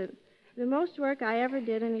evidence. The most work I ever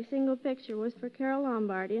did in a single picture was for Carole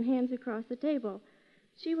Lombard in Hands Across the Table.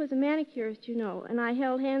 She was a manicurist, you know, and I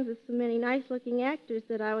held hands with so many nice-looking actors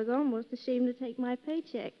that I was almost ashamed to take my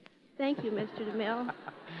paycheck. Thank you, Mr. DeMille.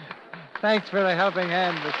 Thanks for the helping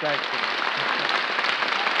hand, Miss Saxton.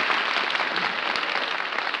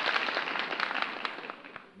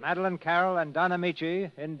 Madeline Carroll and Don Amici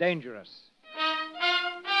in Dangerous.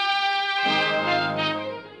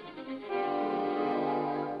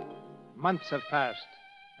 Months have passed,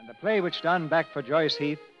 and the play which Don backed for Joyce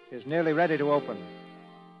Heath is nearly ready to open.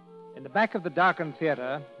 In the back of the darkened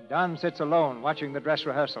theater, Don sits alone watching the dress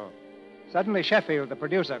rehearsal. Suddenly, Sheffield, the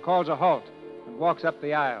producer, calls a halt and walks up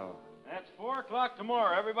the aisle. That's 4 o'clock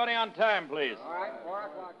tomorrow. Everybody on time, please. All right, 4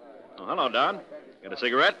 o'clock. Oh, hello, Don. Got a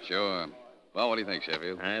cigarette? Sure. Well, what do you think,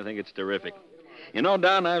 Sheffield? I think it's terrific. You know,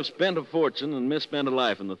 Don, I've spent a fortune and misspent a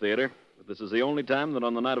life in the theater. But this is the only time that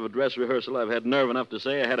on the night of a dress rehearsal I've had nerve enough to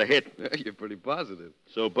say I had a hit. You're pretty positive.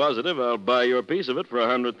 So positive, I'll buy your piece of it for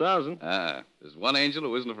 $100,000. Ah, there's one angel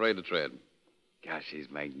who isn't afraid to tread. Gosh, she's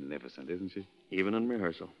magnificent, isn't she? Even in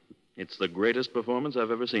rehearsal. It's the greatest performance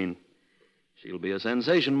I've ever seen. She'll be a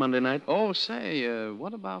sensation Monday night. Oh, say,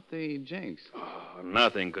 what about the jinx? Oh,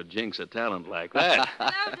 nothing could jinx a talent like that.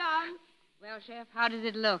 Hello, Don. Well, Chef, how does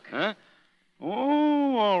it look? Huh?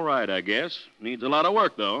 Oh, all right, I guess. Needs a lot of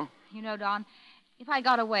work, though. You know, Don, if I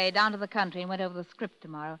got away down to the country and went over the script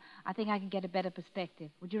tomorrow, I think I could get a better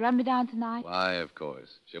perspective. Would you run me down tonight? Why, of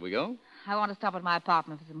course. Shall we go? I want to stop at my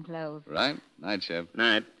apartment for some clothes. Right. Night, Chef.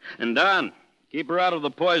 Night. And, Don, keep her out of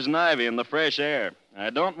the poison ivy and the fresh air. I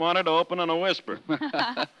don't want her to open in a whisper.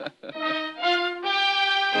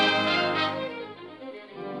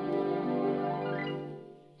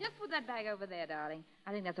 Just put that bag over there, darling.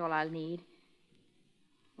 I think that's all I'll need.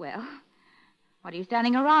 Well, what are you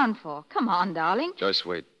standing around for? Come on, darling. Joyce,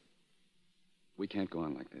 wait. We can't go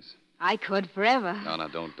on like this. I could forever. No,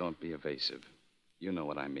 don't be evasive. You know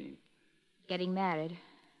what I mean. Getting married,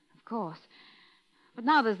 of course. But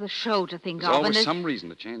now there's the show to think There's of. always And some reason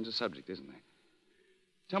to change the subject, isn't there?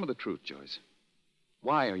 Tell me the truth, Joyce.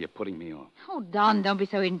 Why are you putting me off? Oh, Don, don't be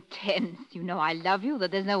so intense. You know I love you, that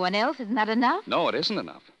there's no one else. Isn't that enough? No, it isn't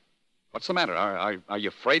enough. What's the matter? Are you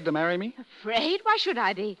afraid to marry me? Afraid? Why should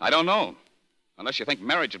I be? I don't know. Unless you think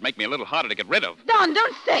marriage would make me a little harder to get rid of. Don,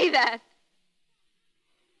 don't say that.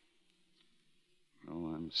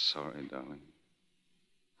 Oh, I'm sorry, darling.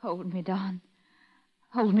 Hold me, Don.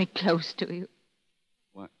 Hold me close to you.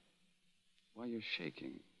 Why, you're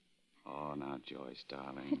shaking. Oh, now, Joyce,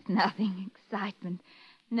 darling. It's nothing. Excitement.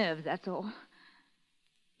 Nerves, that's all.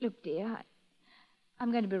 Look, dear,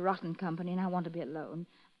 I'm going to be rotten company, and I want to be alone.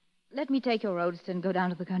 Let me take your roadster and go down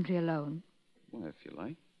to the country alone. Well, if you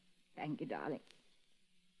like. Thank you, darling.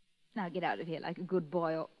 Now get out of here like a good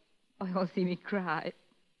boy, or you'll see me cry.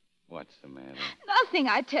 What's the matter? Nothing,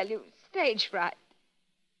 I tell you. Stage fright.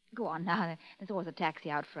 Go on now. There's always a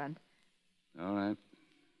taxi out front. All right.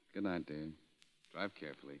 Good night, dear. Drive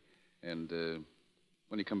carefully. And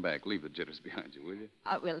when you come back, leave the jitters behind you, will you?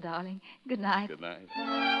 I will, darling. Good night. Good night.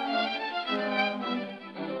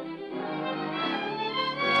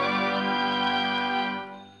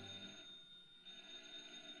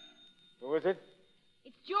 Who is it?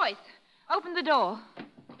 It's Joyce. Open the door.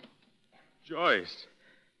 Joyce.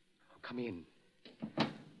 Oh, come in.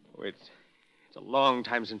 Oh, it's a long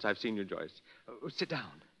time since I've seen you, Joyce. Oh, sit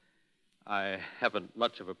down. I haven't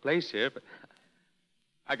much of a place here, but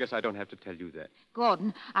I guess I don't have to tell you that.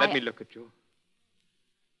 Gordon, Let me look at you.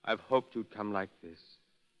 I've hoped you'd come like this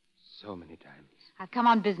so many times. I've come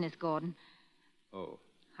on business, Gordon. Oh,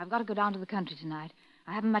 I've got to go down to the country tonight.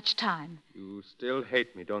 I haven't much time. you still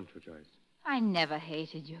hate me, don't you, Joyce? I never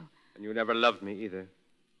hated you. And you never loved me either.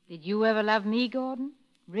 Did you ever love me, Gordon?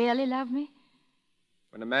 Really love me?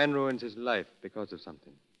 When a man ruins his life because of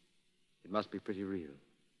something, it must be pretty real.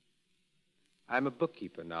 I'm a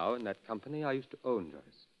bookkeeper now in that company I used to own,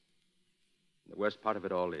 Joyce. And the worst part of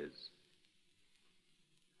it all is,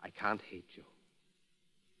 I can't hate you.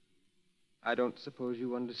 I don't suppose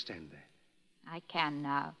you understand that. I can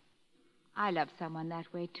now. I love someone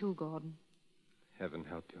that way, too, Gordon. Heaven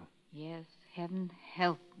help you. Yes, heaven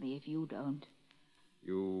help me if you don't.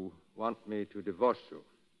 You want me to divorce you.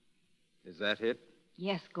 Is that it?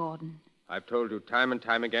 Yes, Gordon. I've told you time and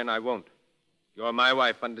time again I won't. You're my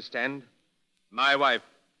wife, understand? My wife.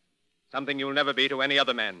 Something you'll never be to any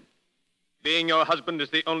other man. Being your husband is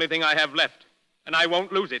the only thing I have left, and I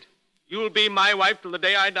won't lose it. You'll be my wife till the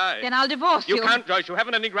day I die. Then I'll divorce you. You can't, Joyce. You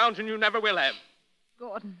haven't any grounds, and you never will have.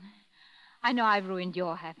 Gordon, I know I've ruined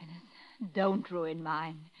your happiness. Don't ruin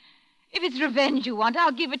mine. If it's revenge you want,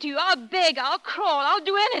 I'll give it to you. I'll beg, I'll crawl, I'll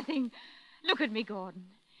do anything. Look at me, Gordon.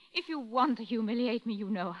 If you want to humiliate me, you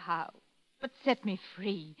know how. But set me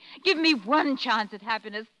free. Give me one chance at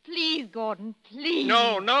happiness. Please, Gordon, please.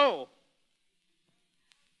 No.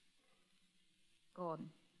 Gordon,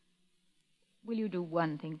 will you do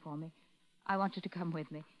one thing for me? I want you to come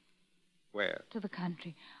with me. Where? To the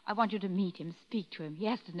country. I want you to meet him, speak to him. He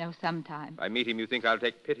has to know sometime. If I meet him, you think I'll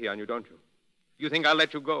take pity on you, don't you? You think I'll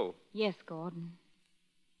let you go? Yes, Gordon.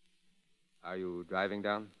 Are you driving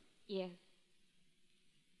down? Yes.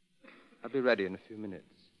 I'll be ready in a few minutes.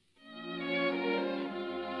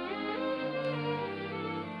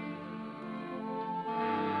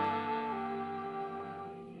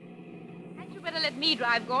 better let me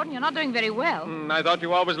drive, Gordon. You're not doing very well. I thought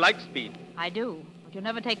you always liked speed. I do, but you'll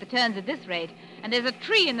never take the turns at this rate. And there's a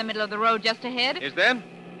tree in the middle of the road just ahead. Is there?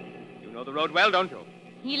 You know the road well, don't you?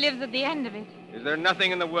 He lives at the end of it. Is there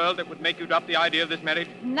nothing in the world that would make you drop the idea of this marriage?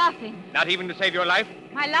 Nothing. Not even to save your life?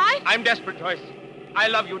 My life? I'm desperate, Joyce. I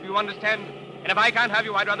love you, do you understand? And if I can't have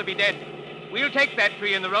you, I'd rather be dead. We'll take that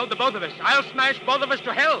tree in the road, the both of us. I'll smash both of us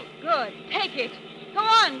to hell. Good. Take it. Go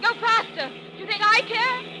on. Go faster. Do you think I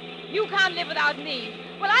care? You can't live without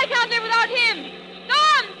me. Well, I can't live without him. Go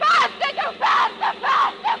on. Faster. Go faster.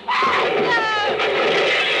 Faster. Faster.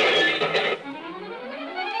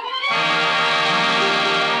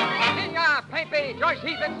 Paper, Joyce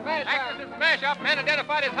Heath and Smash Up. Actress and Smash Up. Man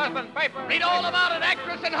identified as husband. Paper. Read all about it.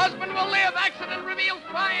 Actress and husband will live. Accident reveals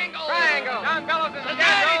triangle. Triangle. John Bellows is a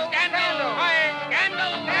Scandal. scandal.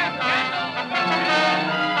 Scandal.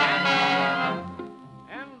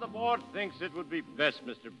 And the board thinks it would be best,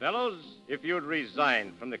 Mr. Bellows, if you'd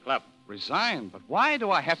resign from the club. Resign? But why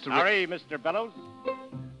do I have to... Sorry, Mr. Bellows.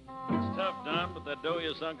 It's tough, Don, but that dough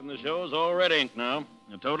you sunk in the show is all red ink now.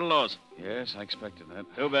 A total loss. Yes, I expected that.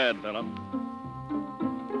 Too bad, fella.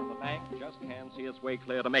 The bank just can't see its way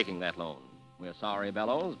clear to making that loan. We're sorry,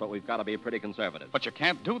 Bellows, but we've got to be pretty conservative. But you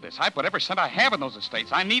can't do this. I put every cent I have in those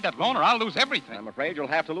estates. I need that loan or I'll lose everything. I'm afraid you'll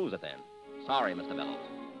have to lose it then. Sorry, Mr. Bellows.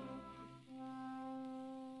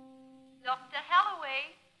 Dr.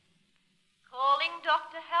 Holloway. Calling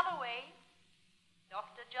Dr. Holloway.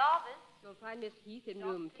 Dr. Jarvis. You'll find Miss Heath in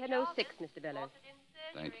room 1006, Mr. Bellows.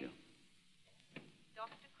 Thank you.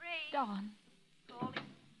 Dr. Gray. Don.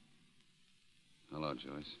 Hello,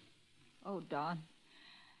 Joyce. Oh, Don.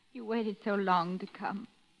 You waited so long to come.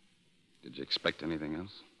 Did you expect anything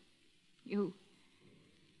else? You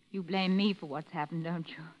blame me for what's happened, don't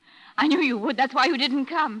you? I knew you would. That's why you didn't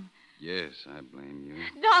come. Yes, I blame you.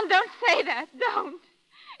 Don, don't say that. Don't.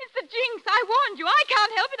 It's the jinx. I warned you. I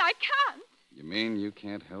can't help it. I can't. You mean you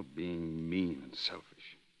can't help being mean and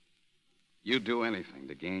selfish? You'd do anything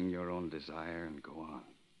to gain your own desire and go on,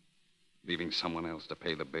 leaving someone else to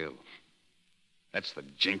pay the bill. That's the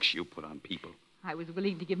jinx you put on people. I was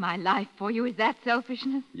willing to give my life for you. Is that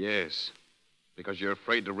selfishness? Yes, because you're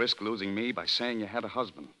afraid to risk losing me by saying you had a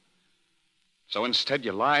husband. So instead,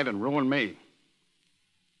 you lied and ruined me.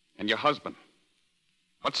 And your husband.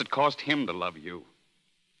 What's it cost him to love you?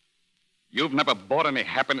 You've never bought any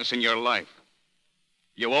happiness in your life.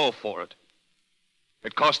 You owe for it.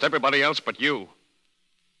 It cost everybody else but you.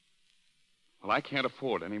 Well, I can't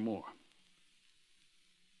afford any more.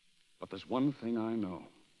 But there's one thing I know.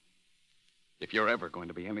 If you're ever going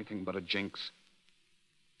to be anything but a jinx,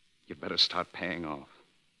 you'd better start paying off.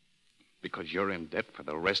 Because you're in debt for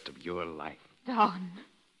the rest of your life. Don.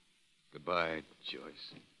 Goodbye,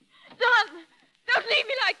 Joyce. Don, don't leave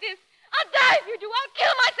me like this. I'll die if you do. I'll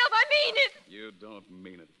kill myself. I mean it. You don't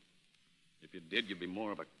mean it. If you did, you'd be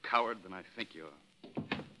more of a coward than I think you are.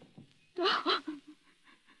 Don.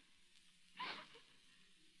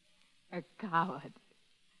 A coward.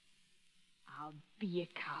 I'll be a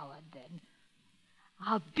coward, then.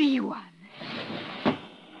 I'll be one.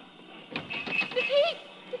 Miss Heath!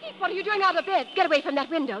 Miss Heath, what are you doing out of bed? Get away from that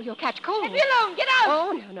window. You'll catch cold. Leave me alone. Get out.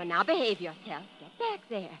 Oh, no. Now behave yourself. Get back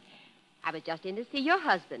there. I was just in to see your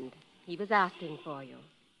husband. He was asking for you.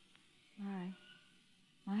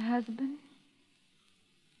 My husband?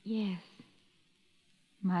 Yes.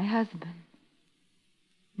 My husband.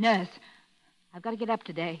 Nurse, I've got to get up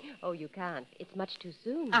today. Oh, you can't. It's much too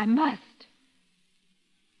soon. I must.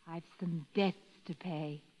 I've some debts to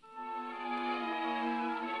pay.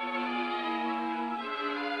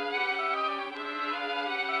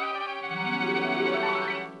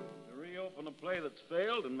 To reopen a play that's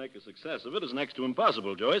failed and make a success of it is next to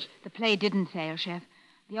impossible, Joyce. The play didn't fail, Chef.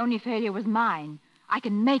 The only failure was mine. I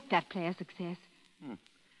can make that play a success.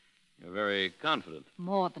 You're very confident.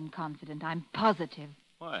 More than confident. I'm positive.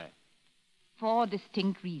 Why? 4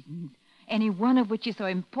 distinct reasons, any one of which is so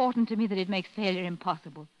important to me that it makes failure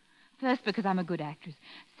impossible. First, because I'm a good actress.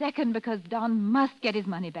 Second, because Don must get his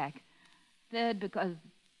money back. Third, because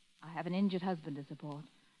I have an injured husband to support.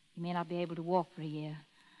 He may not be able to walk for a year.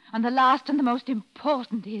 And the last and the most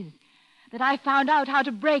important is that I found out how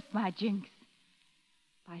to break my jinx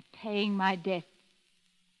by paying my debt.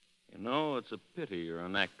 You know, it's a pity you're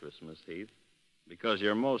an actress, Miss Heath, because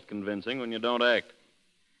you're most convincing when you don't act.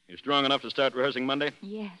 You strong enough to start rehearsing Monday?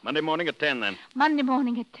 Yes. Monday morning at 10, then. Monday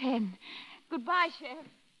morning at 10. Goodbye, Chef.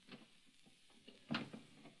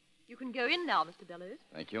 You can go in now, Mr. Bellows.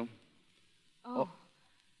 Thank you. Oh.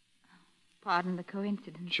 Pardon the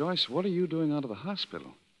coincidence. Joyce, what are you doing out of the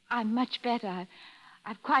hospital? I'm much better.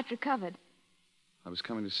 I've quite recovered. I was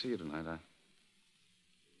coming to see you tonight.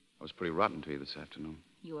 I was pretty rotten to you this afternoon.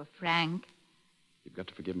 You were frank. You've got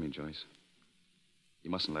to forgive me, Joyce.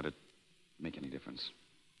 You mustn't let it make any difference.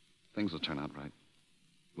 Things will turn out right.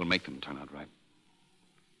 We'll make them turn out right.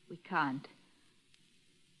 We can't.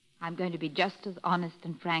 I'm going to be just as honest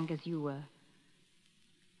and frank as you were.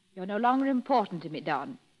 You're no longer important to me,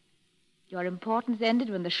 Don. Your importance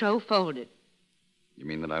ended when the show folded. You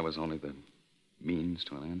mean that I was only the means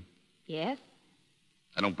to an end? Yes?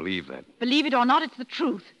 I don't believe that. Believe it or not, it's the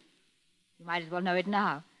truth. You might as well know it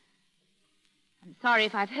now. I'm sorry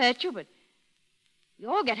if I've hurt you, but we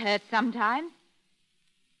all get hurt sometimes.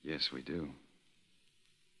 Yes, we do.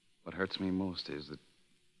 What hurts me most is that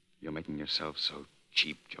you're making yourself so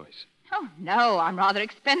cheap, Joyce. Oh, no, I'm rather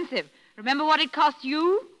expensive. Remember what it cost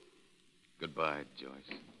you? Goodbye, Joyce.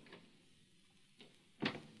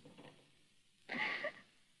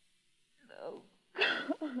 No.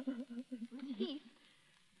 Miss Heath.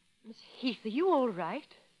 Miss Heath, are you all right?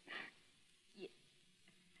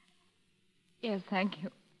 Yes, thank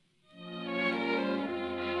you.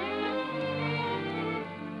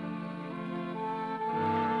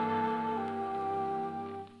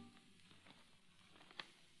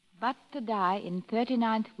 But to die in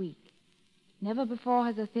 39th week. Never before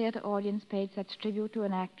has a theater audience paid such tribute to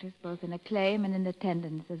an actress, both in acclaim and in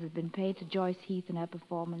attendance, as has been paid to Joyce Heath in her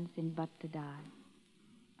performance in But to Die.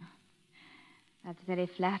 That's very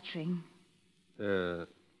flattering. There's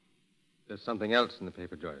something else in the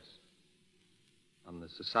paper, Joyce. On the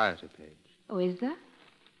society page. Oh, is there?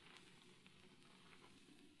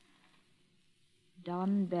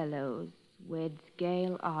 Don Bellows weds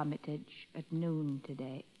Gail Armitage at noon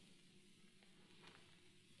today.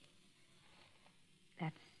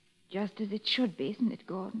 That's just as it should be, isn't it,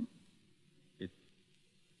 Gordon? It's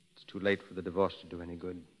too late for the divorce to do any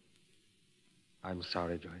good. I'm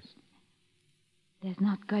sorry, Joyce. There's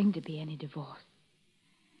not going to be any divorce.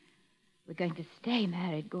 We're going to stay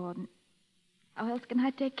married, Gordon. How else can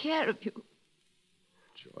I take care of you?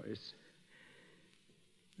 Joyce,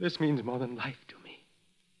 this means more than life to me.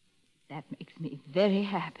 That makes me very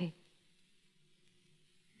happy.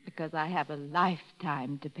 Because I have a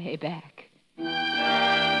lifetime to pay back.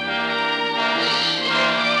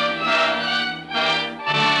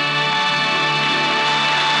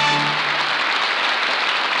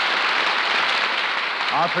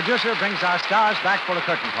 Our producer brings our stars back for a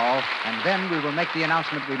curtain call, and then we will make the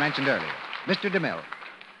announcement we mentioned earlier. Mr. DeMille.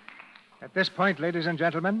 At this point, ladies and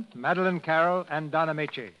gentlemen, Madeline Carroll and Don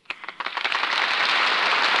Amici.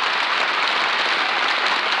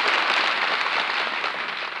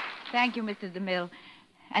 Thank you, Mr. DeMille.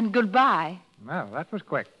 And goodbye. Well, that was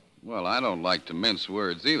quick. Well, I don't like to mince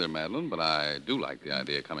words either, Madeline, but I do like the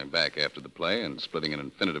idea of coming back after the play and splitting an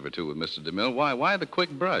infinitive or two with Mr. DeMille. Why the quick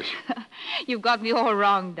brush? You've got me all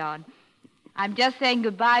wrong, Don. I'm just saying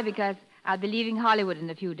goodbye because I'll be leaving Hollywood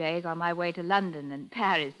in a few days on my way to London and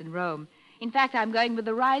Paris and Rome. In fact, I'm going with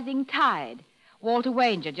the rising tide. Walter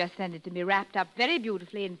Wanger just sent it to me wrapped up very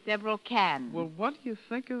beautifully in several cans. Well, what do you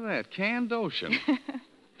think of that? Canned ocean.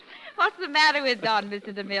 What's the matter with Don,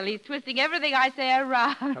 Mr. DeMille? He's twisting everything I say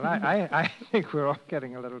around. Well, I think we're all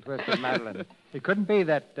getting a little twisted, Madeline. It couldn't be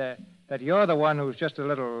that you're the one who's just a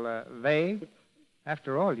little vague.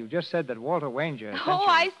 After all, you just said that Walter Wanger... Oh,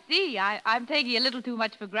 I see. I'm taking a little too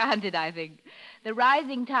much for granted, I think. The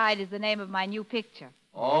Rising Tide is the name of my new picture.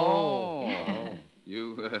 Oh.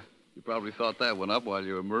 You probably thought that one up while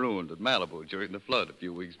you were marooned at Malibu during the flood a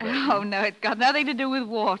few weeks back. Oh, no, it's got nothing to do with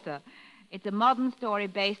water. It's a modern story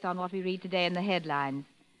based on what we read today in the headlines.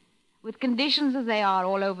 With conditions as they are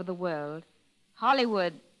all over the world,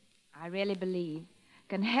 Hollywood, I really believe,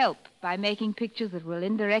 can help by making pictures that will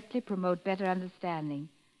indirectly promote better understanding.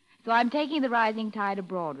 So I'm taking the Rising Tide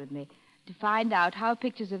abroad with me to find out how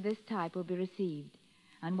pictures of this type will be received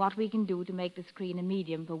and what we can do to make the screen a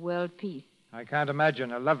medium for world peace. I can't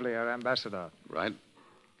imagine a lovelier ambassador. Right.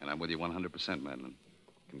 And I'm with you 100%, Madeline.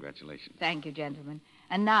 Congratulations. Thank you, gentlemen.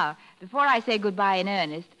 And now, before I say goodbye in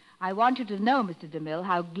earnest, I want you to know, Mr. DeMille,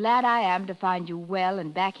 how glad I am to find you well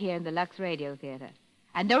and back here in the Lux Radio Theater.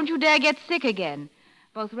 And don't you dare get sick again.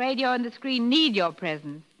 Both radio and the screen need your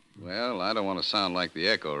presence. Well, I don't want to sound like the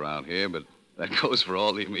echo around here, but that goes for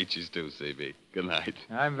all the Amicis too, CB. Good night.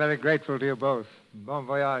 I'm very grateful to you both. Bon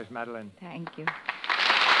voyage, Madeline. Thank you.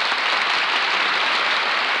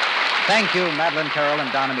 Thank you, Madeline Carroll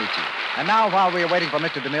and Don Amici. And now, while we are waiting for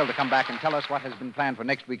Mr. DeMille to come back and tell us what has been planned for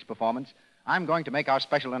next week's performance, I'm going to make our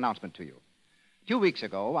special announcement to you. 2 weeks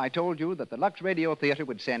ago, I told you that the Lux Radio Theater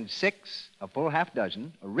would send 6, a full half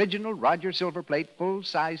dozen, original Roger Silver Plate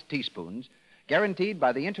full-size teaspoons, guaranteed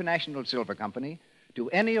by the International Silver Company, to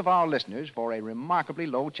any of our listeners for a remarkably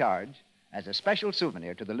low charge, as a special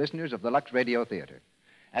souvenir to the listeners of the Lux Radio Theater.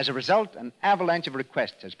 As a result, an avalanche of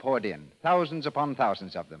requests has poured in, thousands upon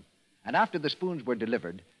thousands of them. And after the spoons were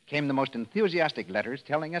delivered, came the most enthusiastic letters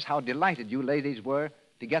telling us how delighted you ladies were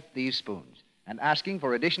to get these spoons and asking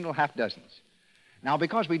for additional half-dozens. Now,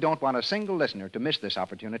 because we don't want a single listener to miss this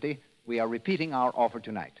opportunity, we are repeating our offer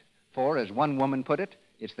tonight. For, as one woman put it,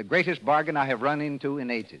 it's the greatest bargain I have run into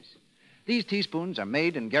in ages. These teaspoons are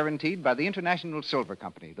made and guaranteed by the International Silver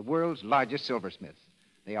Company, the world's largest silversmiths.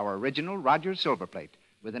 They are original Rogers silver plate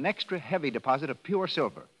with an extra heavy deposit of pure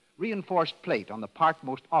silver, reinforced plate on the part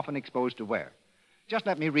most often exposed to wear. Just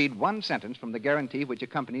let me read one sentence from the guarantee which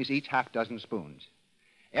accompanies each half-dozen spoons.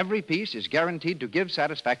 Every piece is guaranteed to give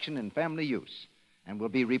satisfaction in family use and will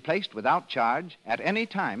be replaced without charge at any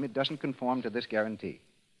time it doesn't conform to this guarantee.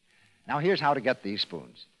 Now, here's how to get these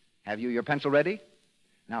spoons. Have you your pencil ready?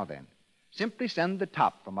 Now then, simply send the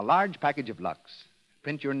top from a large package of Lux.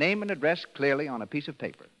 Print your name and address clearly on a piece of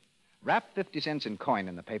paper. Wrap 50 cents in coin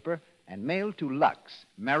in the paper and mail to Lux,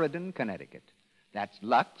 Meriden, Connecticut. That's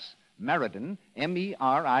Lux, Meriden,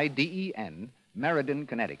 M-E-R-I-D-E-N, Meriden,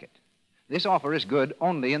 Connecticut. This offer is good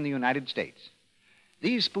only in the United States.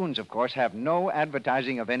 These spoons, of course, have no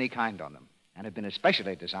advertising of any kind on them and have been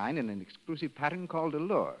especially designed in an exclusive pattern called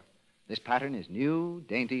Allure. This pattern is new,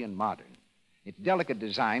 dainty, and modern. Its delicate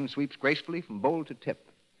design sweeps gracefully from bowl to tip.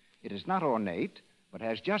 It is not ornate, but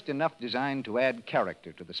has just enough design to add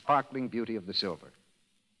character to the sparkling beauty of the silver.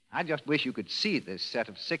 I just wish you could see this set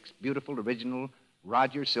of 6 beautiful original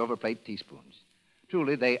Rogers silver plate teaspoons.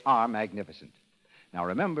 Truly, they are magnificent. Now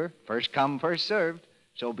remember, first come, first served,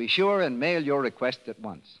 so be sure and mail your request at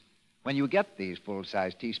once. When you get these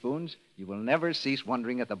full-size teaspoons, you will never cease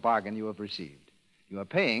wondering at the bargain you have received. You are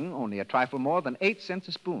paying only a trifle more than 8 cents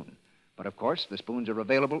a spoon, but of course the spoons are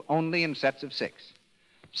available only in sets of 6.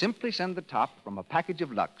 Simply send the top from a package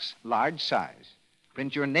of Lux, large size.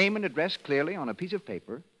 Print your name and address clearly on a piece of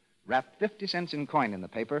paper, wrap 50 cents in coin in the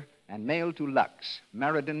paper, and mail to Lux,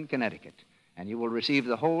 Meriden, Connecticut, and you will receive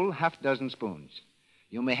the whole half-dozen spoons.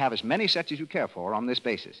 You may have as many sets as you care for on this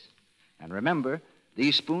basis. And remember,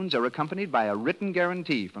 these spoons are accompanied by a written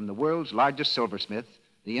guarantee from the world's largest silversmith,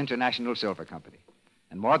 the International Silver Company.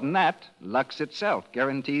 And more than that, Lux itself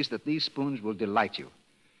guarantees that these spoons will delight you.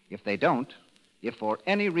 If they don't, if for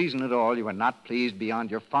any reason at all you are not pleased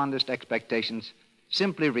beyond your fondest expectations,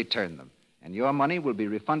 simply return them, and your money will be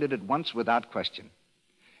refunded at once without question.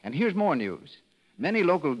 And here's more news. Many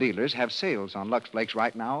local dealers have sales on Lux Flakes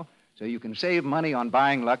right now, so you can save money on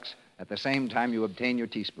buying Lux at the same time you obtain your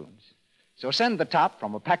teaspoons. So send the top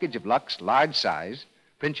from a package of Lux, large size,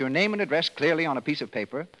 print your name and address clearly on a piece of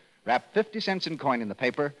paper, wrap 50 cents in coin in the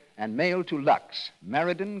paper, and mail to Lux,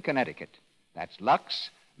 Meriden, Connecticut. That's Lux,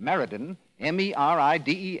 Meriden,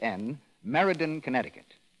 M-E-R-I-D-E-N, Meriden, Connecticut.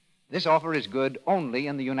 This offer is good only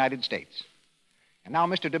in the United States. And now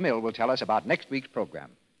Mr. DeMille will tell us about next week's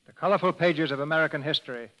program. The colorful pages of American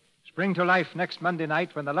history spring to life next Monday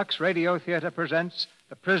night when the Lux Radio Theater presents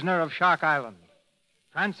The Prisoner of Shark Island.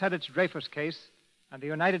 France had its Dreyfus case, and the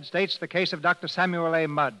United States the case of Dr. Samuel A.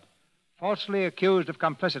 Mudd, falsely accused of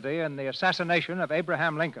complicity in the assassination of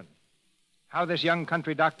Abraham Lincoln. How this young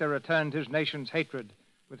country doctor returned his nation's hatred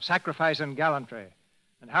with sacrifice and gallantry,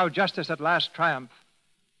 and how justice at last triumphed,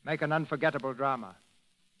 make an unforgettable drama.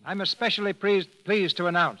 I'm especially pleased to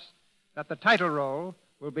announce that the title role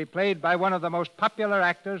will be played by one of the most popular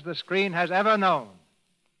actors the screen has ever known,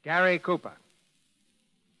 Gary Cooper.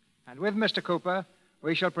 And with Mr. Cooper,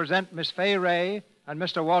 we shall present Miss Fay Ray and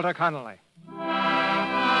Mr. Walter Connolly.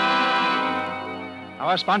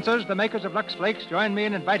 Our sponsors, the makers of Lux Flakes, join me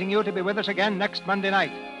in inviting you to be with us again next Monday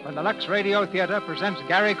night when the Lux Radio Theater presents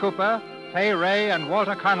Gary Cooper, Fay Ray, and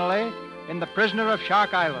Walter Connolly in The Prisoner of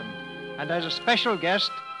Shark Island. And as a special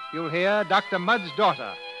guest, you'll hear Dr. Mudd's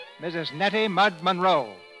daughter, Mrs. Nettie Mudd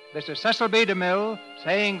Monroe. This is Cecil B. DeMille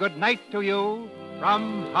saying good night to you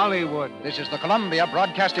from Hollywood. This is the Columbia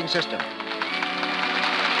Broadcasting System.